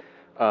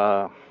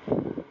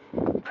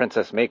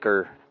Princess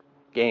Maker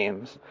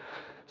games,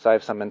 so I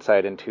have some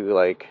insight into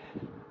like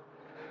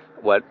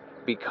what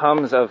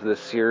becomes of the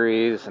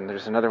series. And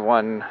there's another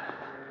one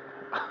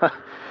I'm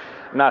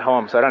not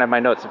home, so I don't have my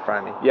notes in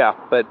front of me. Yeah,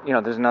 but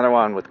there's another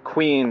one with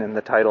Queen in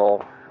the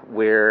title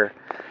where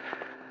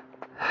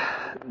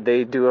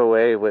they do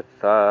away with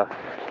the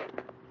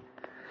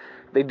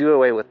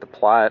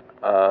plot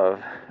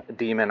of a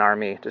demon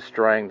army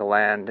destroying the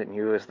land and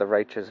you as the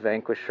righteous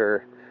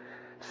vanquisher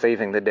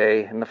saving the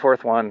day. In the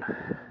fourth one,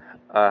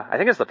 I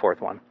think it's the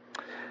fourth one,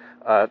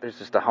 there's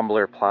just a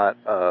humbler plot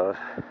of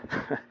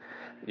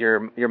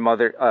your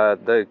mother,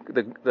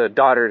 the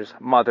daughter's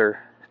mother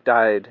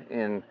died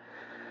in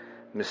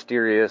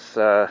mysterious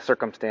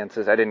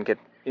circumstances. I didn't get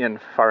in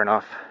far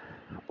enough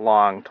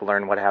along to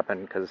learn what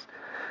happened because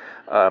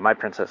my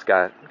princess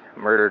got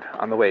murdered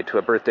on the way to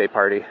a birthday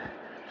party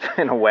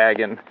in a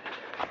wagon.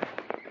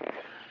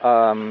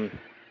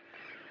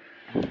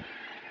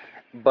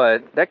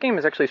 But that game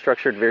is actually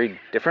structured very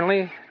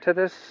differently to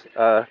this,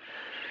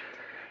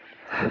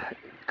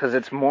 because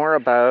it's more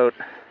about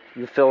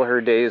you fill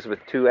her days with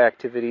 2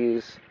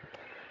 activities,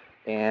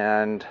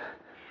 and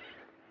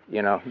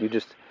you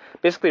just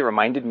basically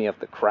reminded me of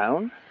The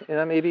Crown in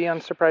a maybe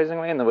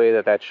unsurprising way, in the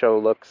way that show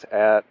looks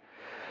at,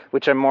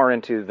 which I'm more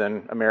into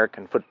than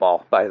American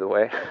football, by the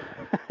way.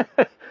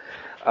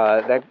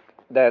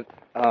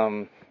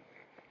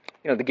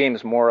 The game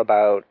is more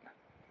about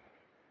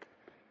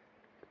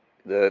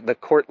the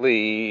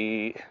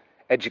courtly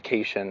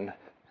education,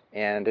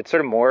 and it's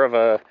sort of more of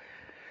a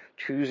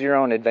choose your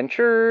own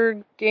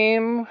adventure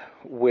game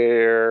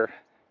where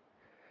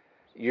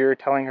you're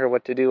telling her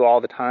what to do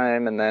all the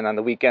time, and then on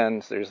the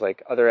weekends there's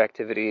like other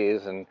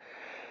activities, and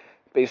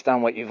based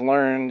on what you've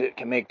learned it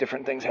can make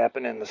different things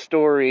happen in the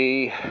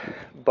story.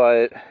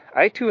 But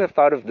I too have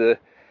thought of the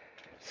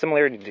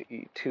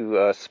similarity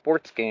to a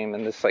sports game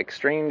in this like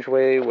strange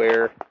way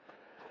where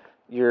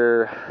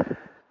you're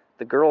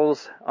the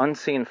girl's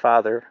unseen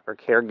father or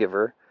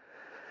caregiver,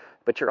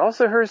 but you're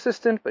also her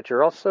assistant, but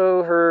you're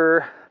also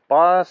her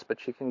boss, but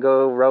she can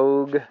go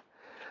rogue,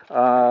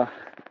 as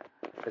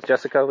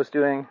Jessica was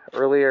doing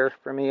earlier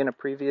for me in a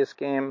previous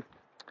game.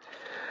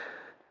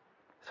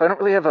 So I don't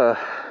really have a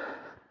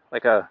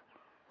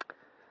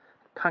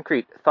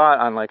concrete thought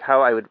on like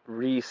how I would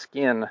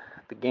reskin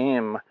the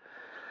game.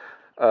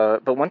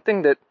 But one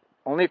thing that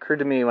only occurred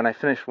to me when I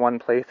finished one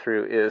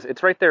playthrough is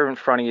it's right there in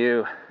front of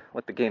you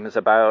what the game is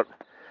about.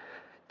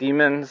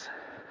 Demons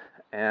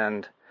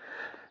and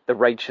the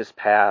righteous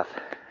path.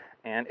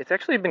 And it's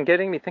actually been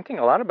getting me thinking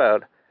a lot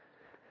about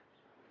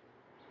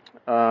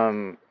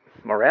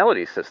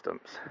morality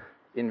systems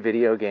in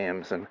video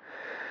games. And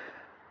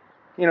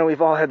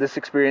we've all had this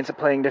experience of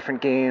playing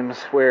different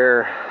games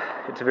where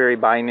it's very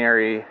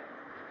binary.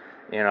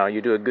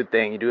 You do a good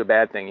thing, you do a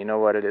bad thing, you know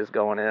what it is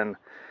going in.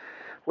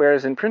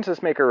 Whereas in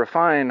Princess Maker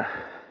Refine,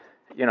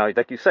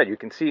 like you said, you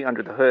can see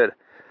under the hood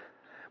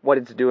what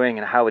it's doing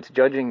and how it's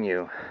judging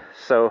you.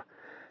 So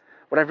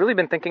what I've really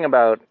been thinking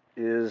about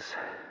is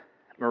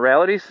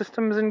morality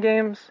systems in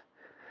games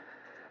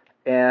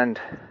and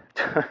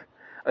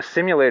a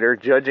simulator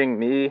judging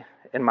me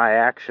and my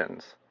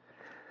actions.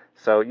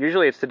 So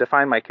usually it's to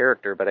define my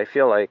character, but I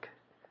feel like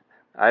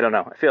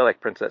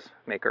Princess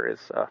Maker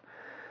is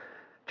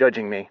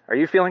judging me. Are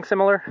you feeling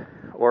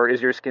similar, or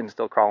is your skin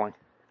still crawling?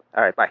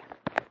 All right, bye.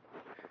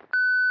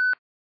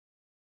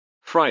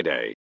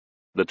 Friday,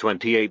 the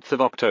 28th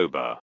of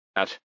October,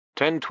 at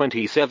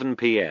 10:27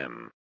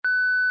 p.m.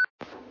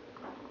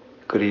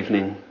 Good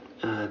evening,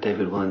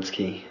 David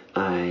Walensky.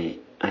 I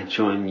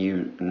join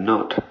you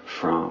not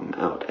from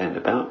out and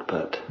about,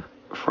 but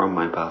from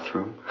my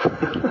bathroom.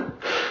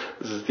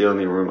 This is the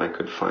only room I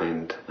could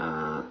find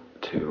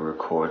to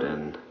record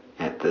in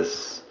at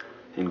this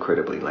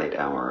incredibly late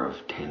hour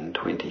of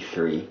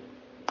 10:23.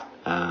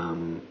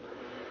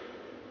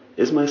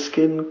 Is my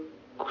skin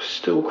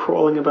still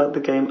crawling about the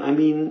game? I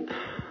mean,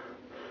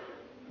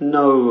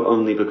 no,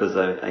 only because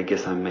I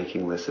guess I'm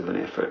making less of an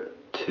effort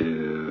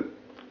to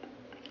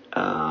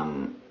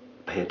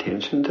pay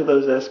attention to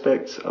those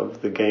aspects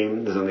of the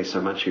game. There's only so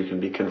much you can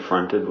be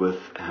confronted with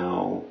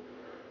how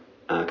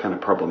kind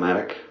of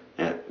problematic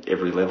at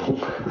every level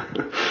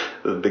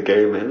the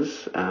game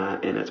is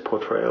in its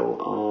portrayal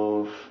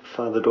of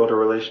father-daughter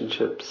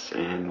relationships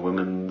and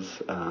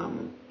women's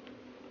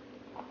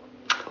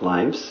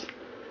lives.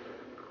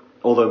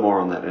 Although more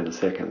on that in a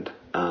second.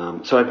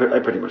 So I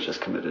pretty much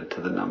just committed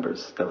to the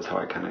numbers. That was how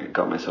I kind of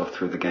got myself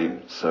through the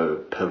game.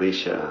 So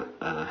Pelicia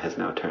has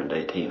now turned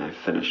 18. I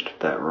finished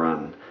that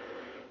run.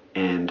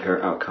 And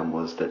her outcome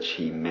was that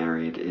she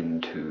married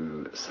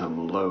into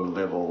some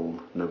low-level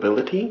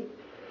nobility.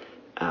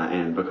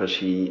 And because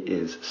she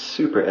is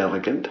super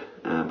elegant,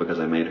 because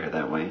I made her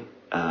that way,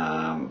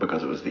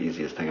 because it was the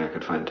easiest thing I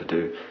could find to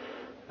do,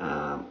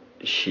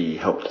 she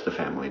helped the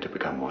family to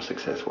become more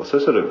successful. So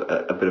sort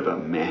of a bit of a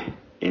meh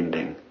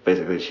ending.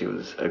 Basically, she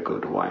was a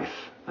good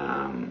wife,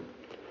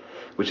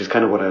 which is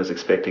kind of what I was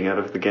expecting out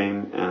of the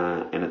game,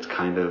 and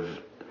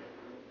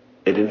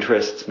it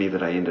interests me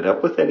that I ended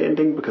up with that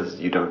ending, because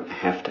you don't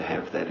have to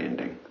have that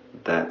ending.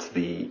 That's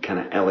the kind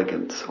of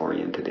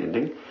elegance-oriented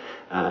ending.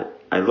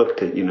 I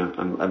looked at,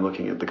 I'm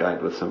looking at the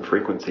guide with some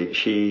frequency.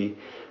 She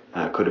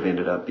could have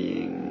ended up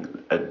being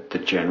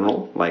the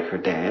general, like her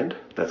dad.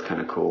 That's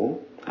kind of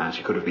cool.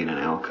 She could have been an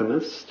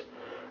alchemist.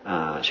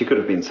 She could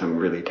have been some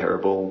really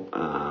terrible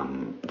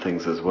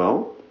things as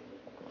well.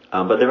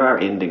 But there are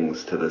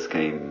endings to this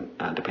game,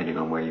 depending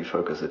on where you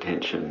focus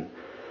attention,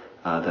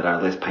 that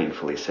are less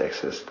painfully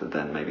sexist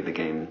than maybe the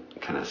game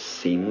kind of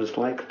seems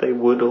like they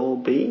would all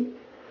be.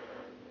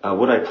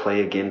 Would I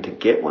play again to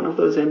get one of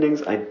those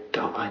endings? I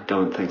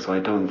don't think so. I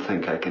don't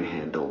think I can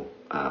handle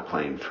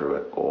playing through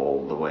it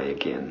all the way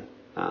again.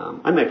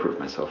 I may prove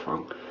myself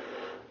wrong.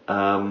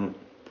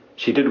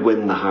 She did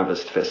win the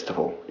Harvest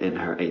Festival in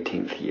her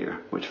 18th year,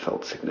 which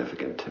felt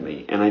significant to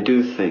me. And I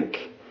do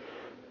think,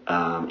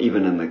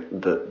 even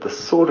in the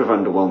sort of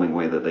underwhelming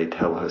way that they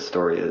tell her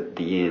story at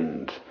the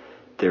end,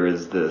 there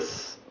is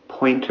this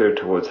pointer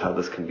towards how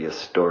this can be a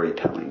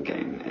storytelling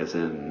game, as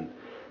in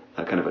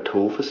a kind of a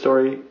tool for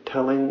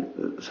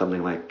storytelling.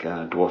 Something like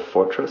Dwarf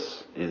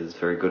Fortress is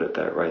very good at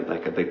that, right?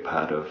 Like a big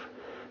part of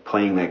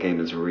playing that game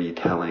is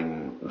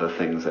retelling the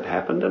things that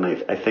happened. And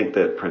I think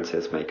that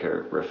Princess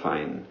Maker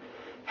Refine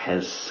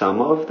has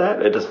some of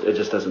that. It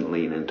just doesn't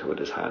lean into it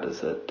as hard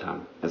as it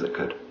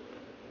could.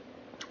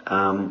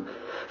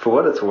 For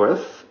what it's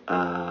worth,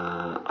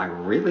 I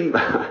really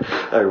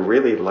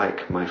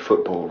like my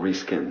football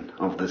reskin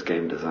of this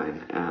game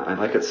design. I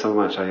like it so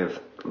much I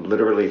have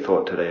literally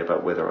thought today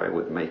about whether I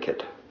would make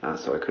it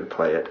so I could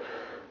play it.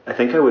 I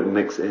think I would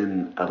mix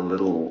in a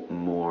little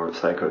more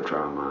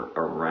psychodrama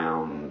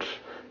around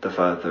the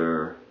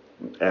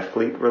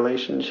father-athlete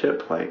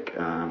relationship, like,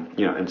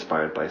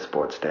 inspired by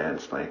sports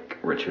dads like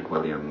Richard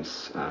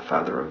Williams,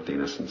 father of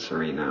Venus and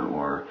Serena,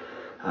 or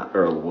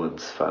Earl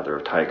Woods, father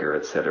of Tiger,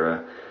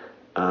 etc.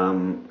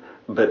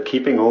 But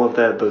keeping all of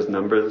those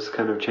numbers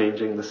kind of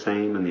changing the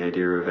same, and the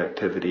idea of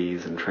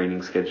activities and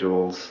training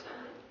schedules,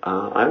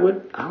 I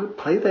would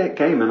play that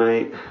game, and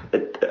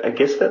I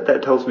guess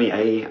that tells me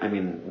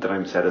that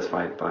I'm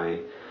satisfied by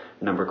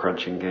number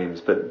crunching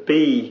games, but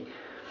B,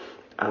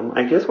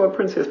 I guess what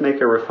Princess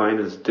Maker Refine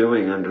is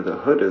doing under the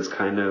hood is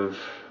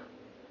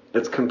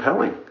it's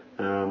compelling.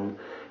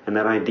 And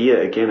that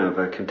idea, again, of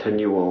a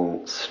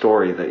continual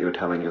story that you're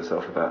telling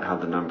yourself about how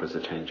the numbers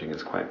are changing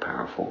is quite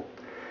powerful.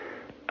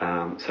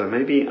 So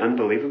maybe,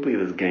 unbelievably,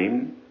 this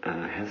game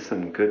has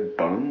some good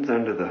bones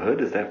under the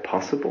hood. Is that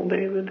possible,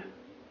 David?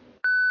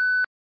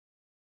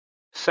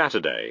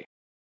 Saturday,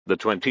 the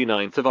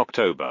 29th of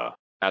October,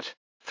 at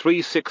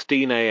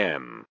 3:16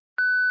 a.m.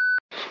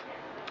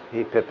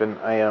 Hey Pippin,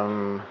 I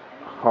am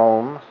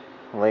home,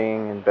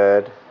 laying in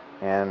bed,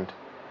 and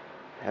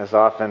as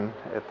often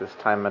at this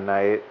time of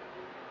night,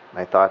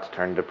 my thoughts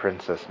turn to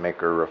Princess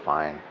Maker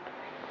Refine.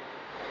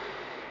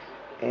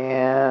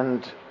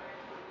 And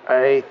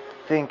I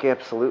think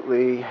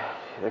absolutely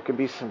there could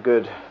be some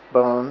good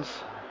bones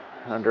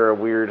under a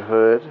weird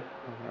hood.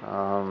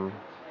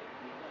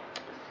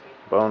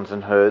 Bones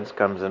and hoods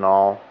comes in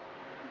all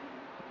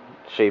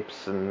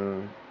shapes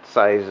and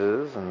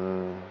sizes,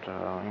 and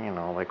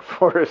like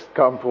Forrest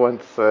Gump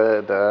once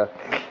said, you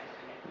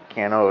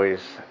can't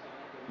always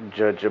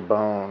judge a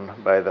bone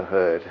by the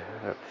hood.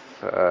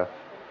 That's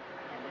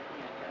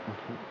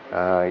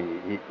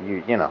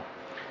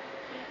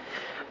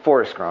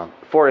Forrest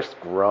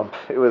Gump.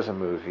 It was a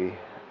movie.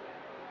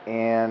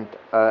 And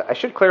I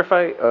should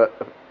clarify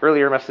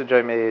earlier message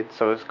I made.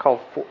 So it's called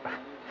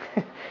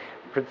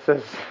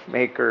Princess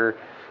Maker.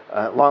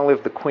 Long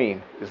Live the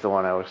Queen is the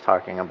one I was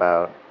talking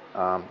about.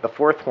 The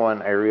fourth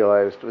one I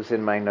realized was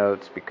in my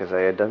notes because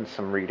I had done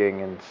some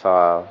reading and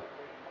saw.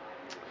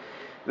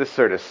 This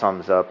sort of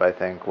sums up, I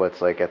think, what's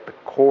like at the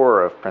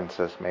core of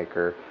Princess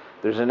Maker.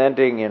 There's an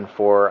ending in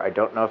 4. I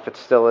don't know if it's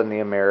still in the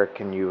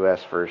American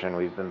U.S. version.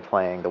 We've been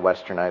playing the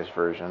westernized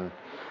version.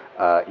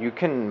 You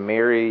can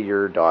marry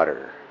your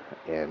daughter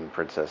in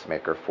Princess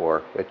Maker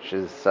 4, which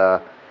is,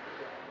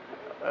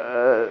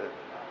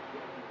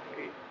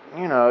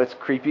 it's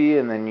creepy,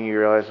 and then you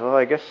realize, well,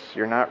 I guess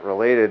you're not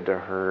related to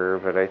her,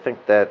 but I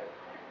think that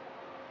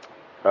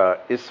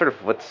is sort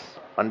of what's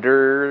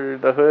under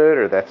the hood,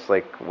 or that's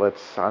like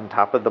what's on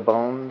top of the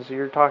bones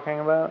you're talking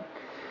about.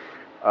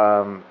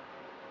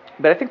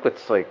 But I think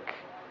what's like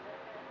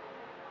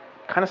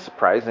kind of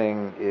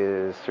surprising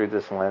is through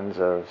this lens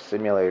of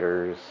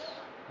simulators.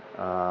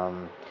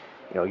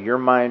 Your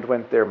mind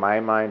went there, my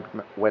mind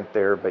went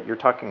there, but you're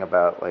talking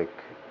about like,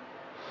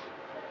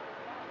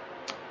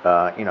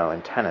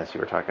 in tennis, you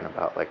were talking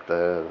about like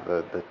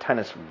the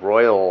tennis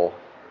royal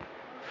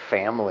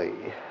family.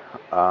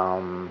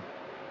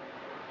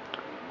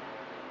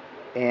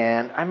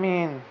 And I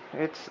mean,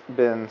 it's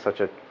been such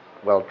a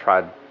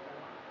well-trod,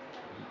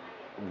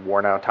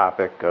 worn-out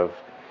topic of,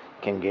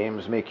 can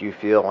games make you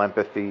feel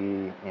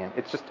empathy? And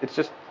it's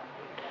just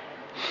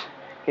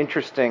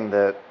interesting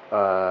that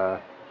our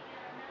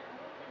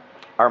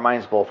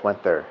minds both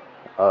went there,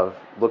 of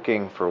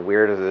looking for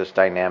where does this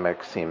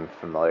dynamic seem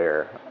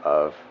familiar,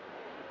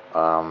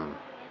 and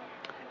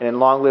in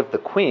Long Live the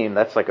Queen,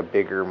 that's like a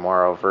bigger,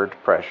 more overt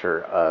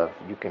pressure of,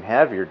 you can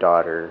have your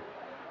daughter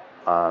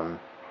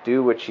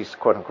do what she's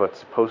quote unquote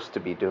supposed to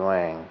be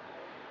doing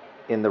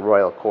in the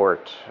royal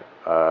court,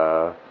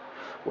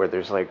 where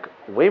there's like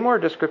way more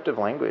descriptive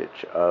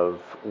language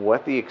of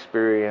what the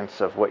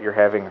experience of what you're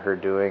having her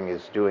doing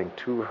is doing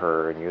to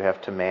her, and you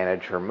have to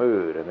manage her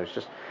mood, and there's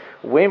just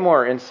way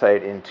more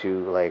insight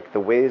into like the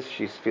ways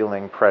she's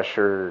feeling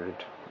pressured,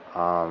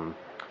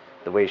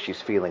 the way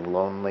she's feeling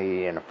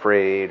lonely and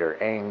afraid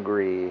or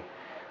angry.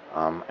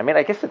 I mean,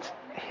 I guess it's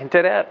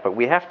hinted at, but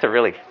we have to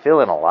really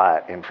fill in a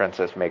lot in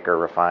Princess Maker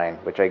Refine,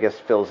 which I guess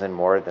fills in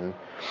more than,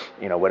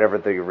 whatever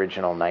the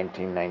original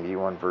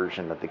 1991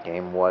 version of the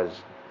game was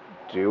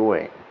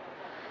doing.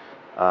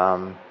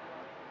 But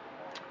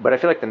I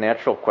feel like the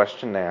natural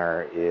question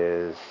there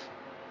is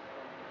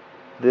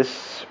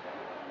this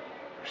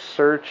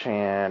search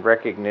and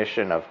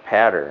recognition of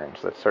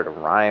patterns that sort of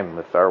rhyme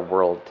with our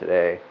world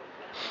today.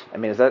 I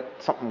mean, is that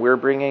something we're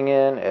bringing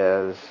in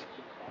as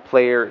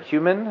player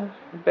human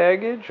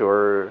baggage,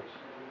 or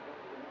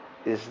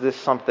is this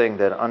something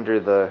that under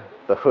the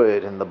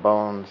hood and the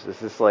bones, is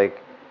this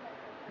like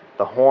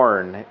the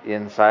horn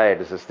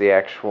inside, is this the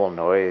actual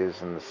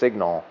noise and the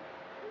signal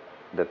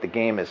that the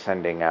game is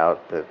sending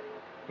out that,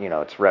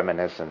 it's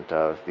reminiscent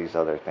of these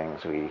other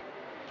things we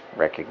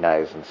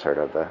recognize, and sort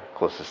of the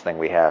closest thing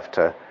we have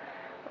to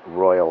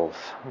royals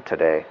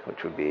today,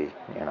 which would be,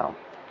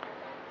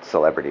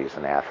 celebrities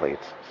and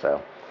athletes.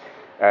 So,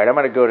 all right, I'm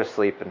going to go to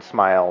sleep and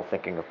smile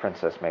thinking of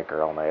Princess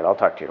Maker all night. I'll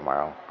talk to you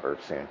tomorrow or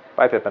soon.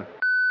 Bye, Pippin.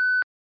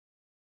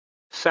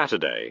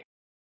 Saturday,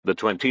 the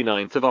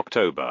 29th of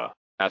October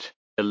at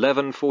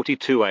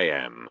 11:42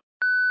 a.m.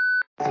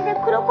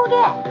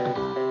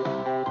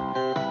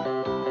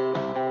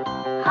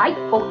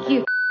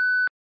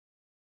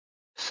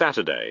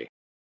 Saturday,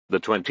 the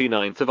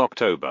 29th of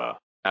October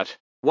at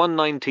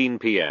 1:19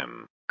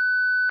 p.m.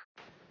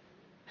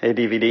 Hey,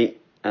 DVD.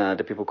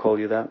 Do people call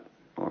you that?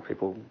 Or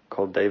people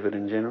call David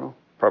in general?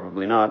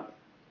 Probably not.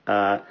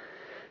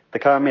 The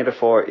car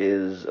metaphor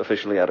is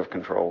officially out of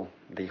control.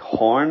 The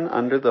horn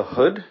under the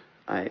hood,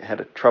 I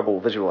had trouble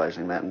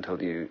visualizing that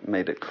until you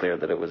made it clear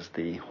that it was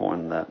the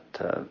horn that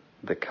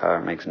the car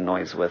makes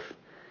noise with.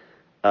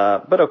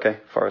 But okay,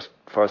 Forrest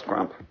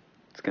Gump.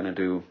 It's going to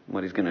do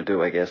what he's going to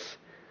do, I guess.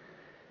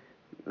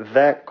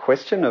 That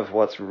question of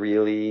what's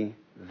really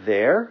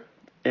there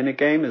in a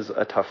game is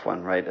a tough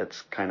one, right?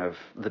 It's kind of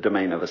the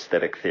domain of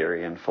aesthetic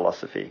theory and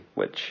philosophy,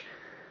 which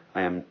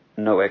I am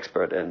no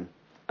expert in.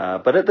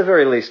 But at the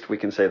very least, we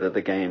can say that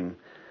the game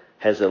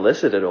has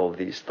elicited all of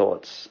these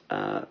thoughts.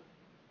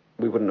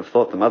 We wouldn't have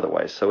thought them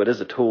otherwise. So it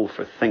is a tool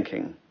for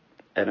thinking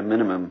at a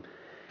minimum.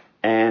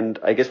 And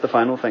I guess the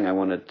final thing I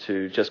wanted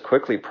to just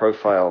quickly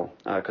profile,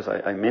 because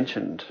I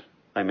mentioned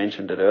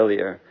it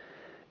earlier,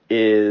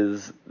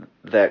 is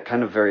that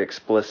kind of very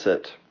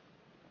explicit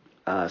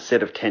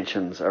set of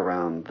tensions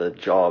around the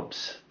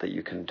jobs that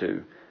you can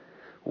do,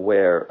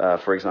 where,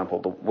 for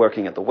example,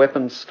 working at the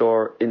weapons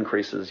store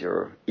increases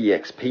your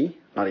EXP,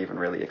 not even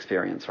really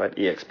experience, right?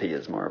 EXP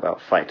is more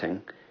about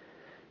fighting.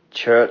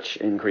 Church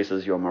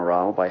increases your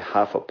morale by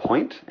 0.5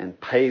 point and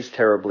pays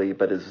terribly,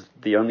 but is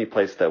the only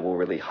place that will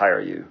really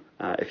hire you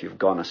if you've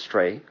gone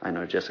astray. I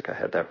know Jessica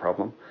had that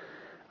problem.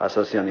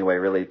 So it's the only way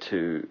really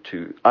to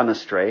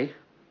unastray,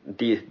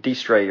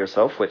 de-stray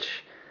yourself,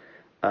 which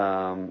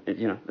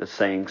is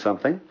saying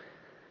something.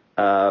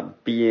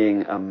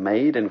 Being a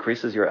maid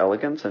increases your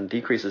elegance and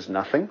decreases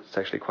nothing. It's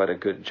actually quite a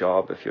good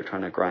job if you're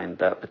trying to grind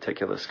that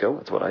particular skill.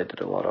 That's what I did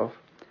a lot of.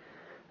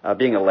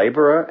 Being a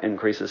laborer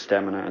increases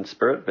stamina and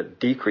spirit, but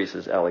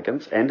decreases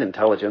elegance and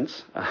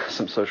intelligence.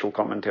 Some social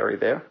commentary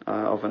there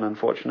of an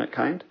unfortunate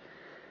kind.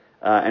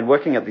 And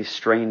working at the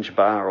strange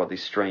bar or the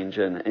strange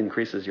inn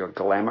increases your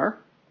glamour,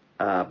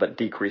 but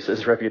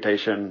decreases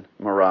reputation,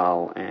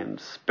 morale, and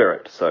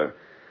spirit. So,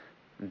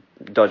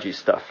 dodgy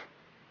stuff.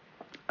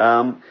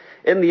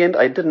 In the end,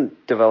 I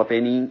didn't develop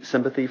any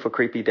sympathy for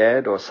Creepy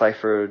Dad or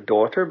Cypher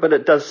Daughter, but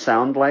it does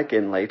sound like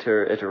in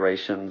later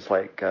iterations,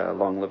 like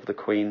Long Live the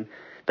Queen,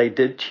 they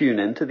did tune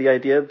into the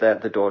idea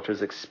that the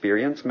daughter's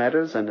experience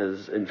matters and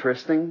is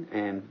interesting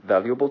and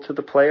valuable to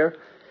the player,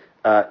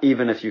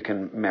 even if you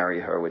can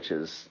marry her, which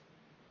is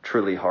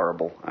truly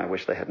horrible. I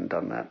wish they hadn't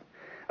done that.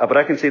 But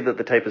I can see that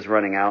the tape is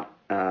running out,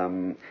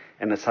 and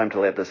it's time to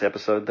let this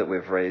episode that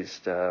we've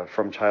raised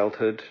from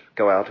childhood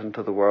go out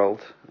into the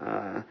world.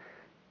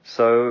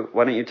 So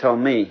why don't you tell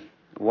me,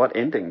 what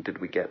ending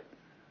did we get?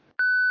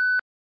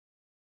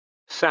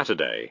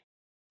 Saturday,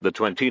 the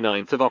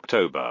 29th of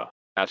October,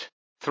 at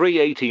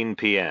 3:18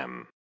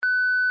 p.m.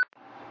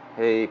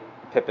 Hey,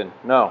 Pippin.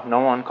 No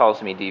one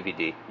calls me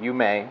DVD. You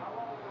may.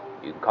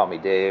 You can call me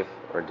Dave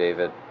or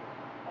David.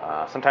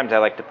 Sometimes I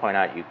like to point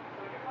out you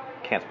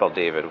can't spell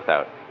David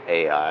without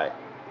AI.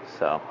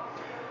 So,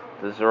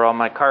 those are all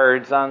my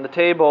cards on the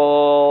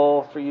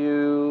table for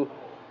you.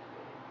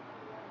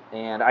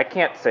 And I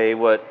can't say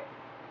what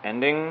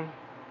ending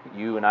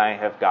you and I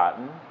have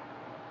gotten,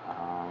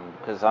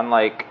 because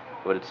unlike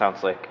what it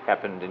sounds like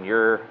happened in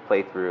your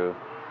playthrough,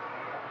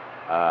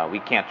 we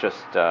can't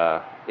just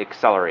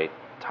accelerate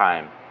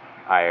time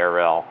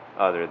IRL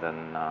other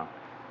than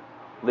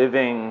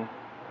living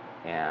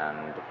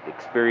and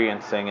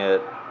experiencing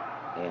it.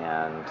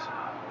 And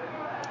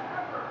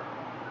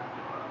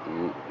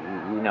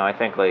I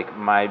think like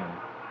my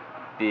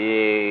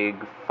big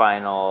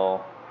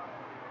final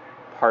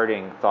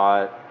parting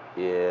thought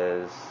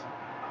is,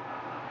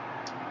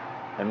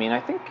 I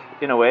think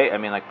in a way,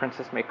 like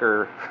Princess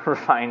Maker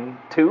Refine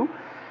 2,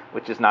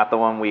 which is not the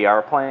one we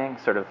are playing,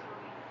 sort of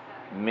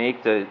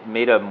made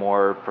a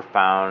more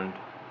profound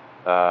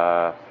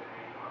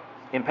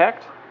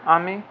impact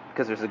on me,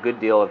 because there's a good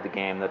deal of the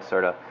game that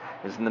sort of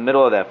is in the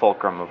middle of that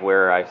fulcrum of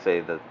where I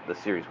say the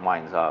series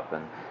winds up,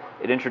 and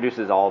it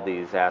introduces all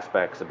these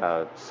aspects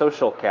about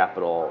social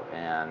capital,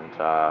 and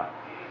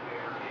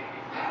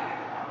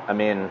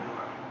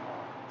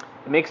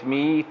it makes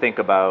me think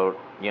about,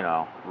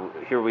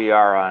 here we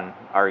are on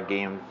our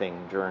game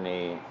thing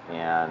journey,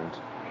 and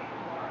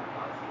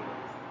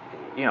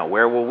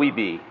where will we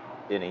be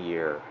in a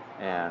year,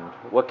 and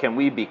what can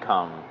we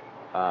become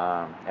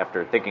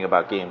after thinking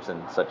about games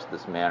in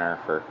this manner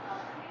for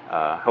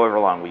however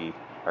long we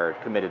are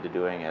committed to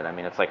doing it.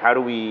 It's like, how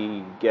do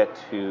we get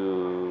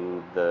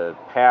to the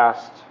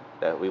past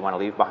that we want to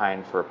leave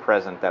behind for a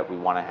present that we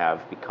want to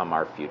have become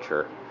our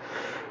future?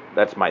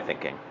 That's my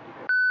thinking.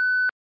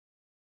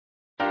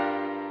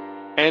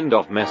 End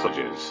of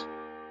messages.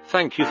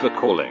 Thank you for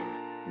calling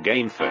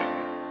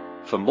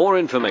GameThing. For more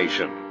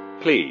information,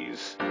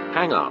 please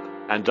hang up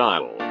and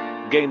dial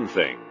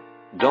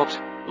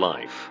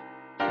GameThing.life.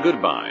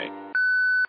 Goodbye.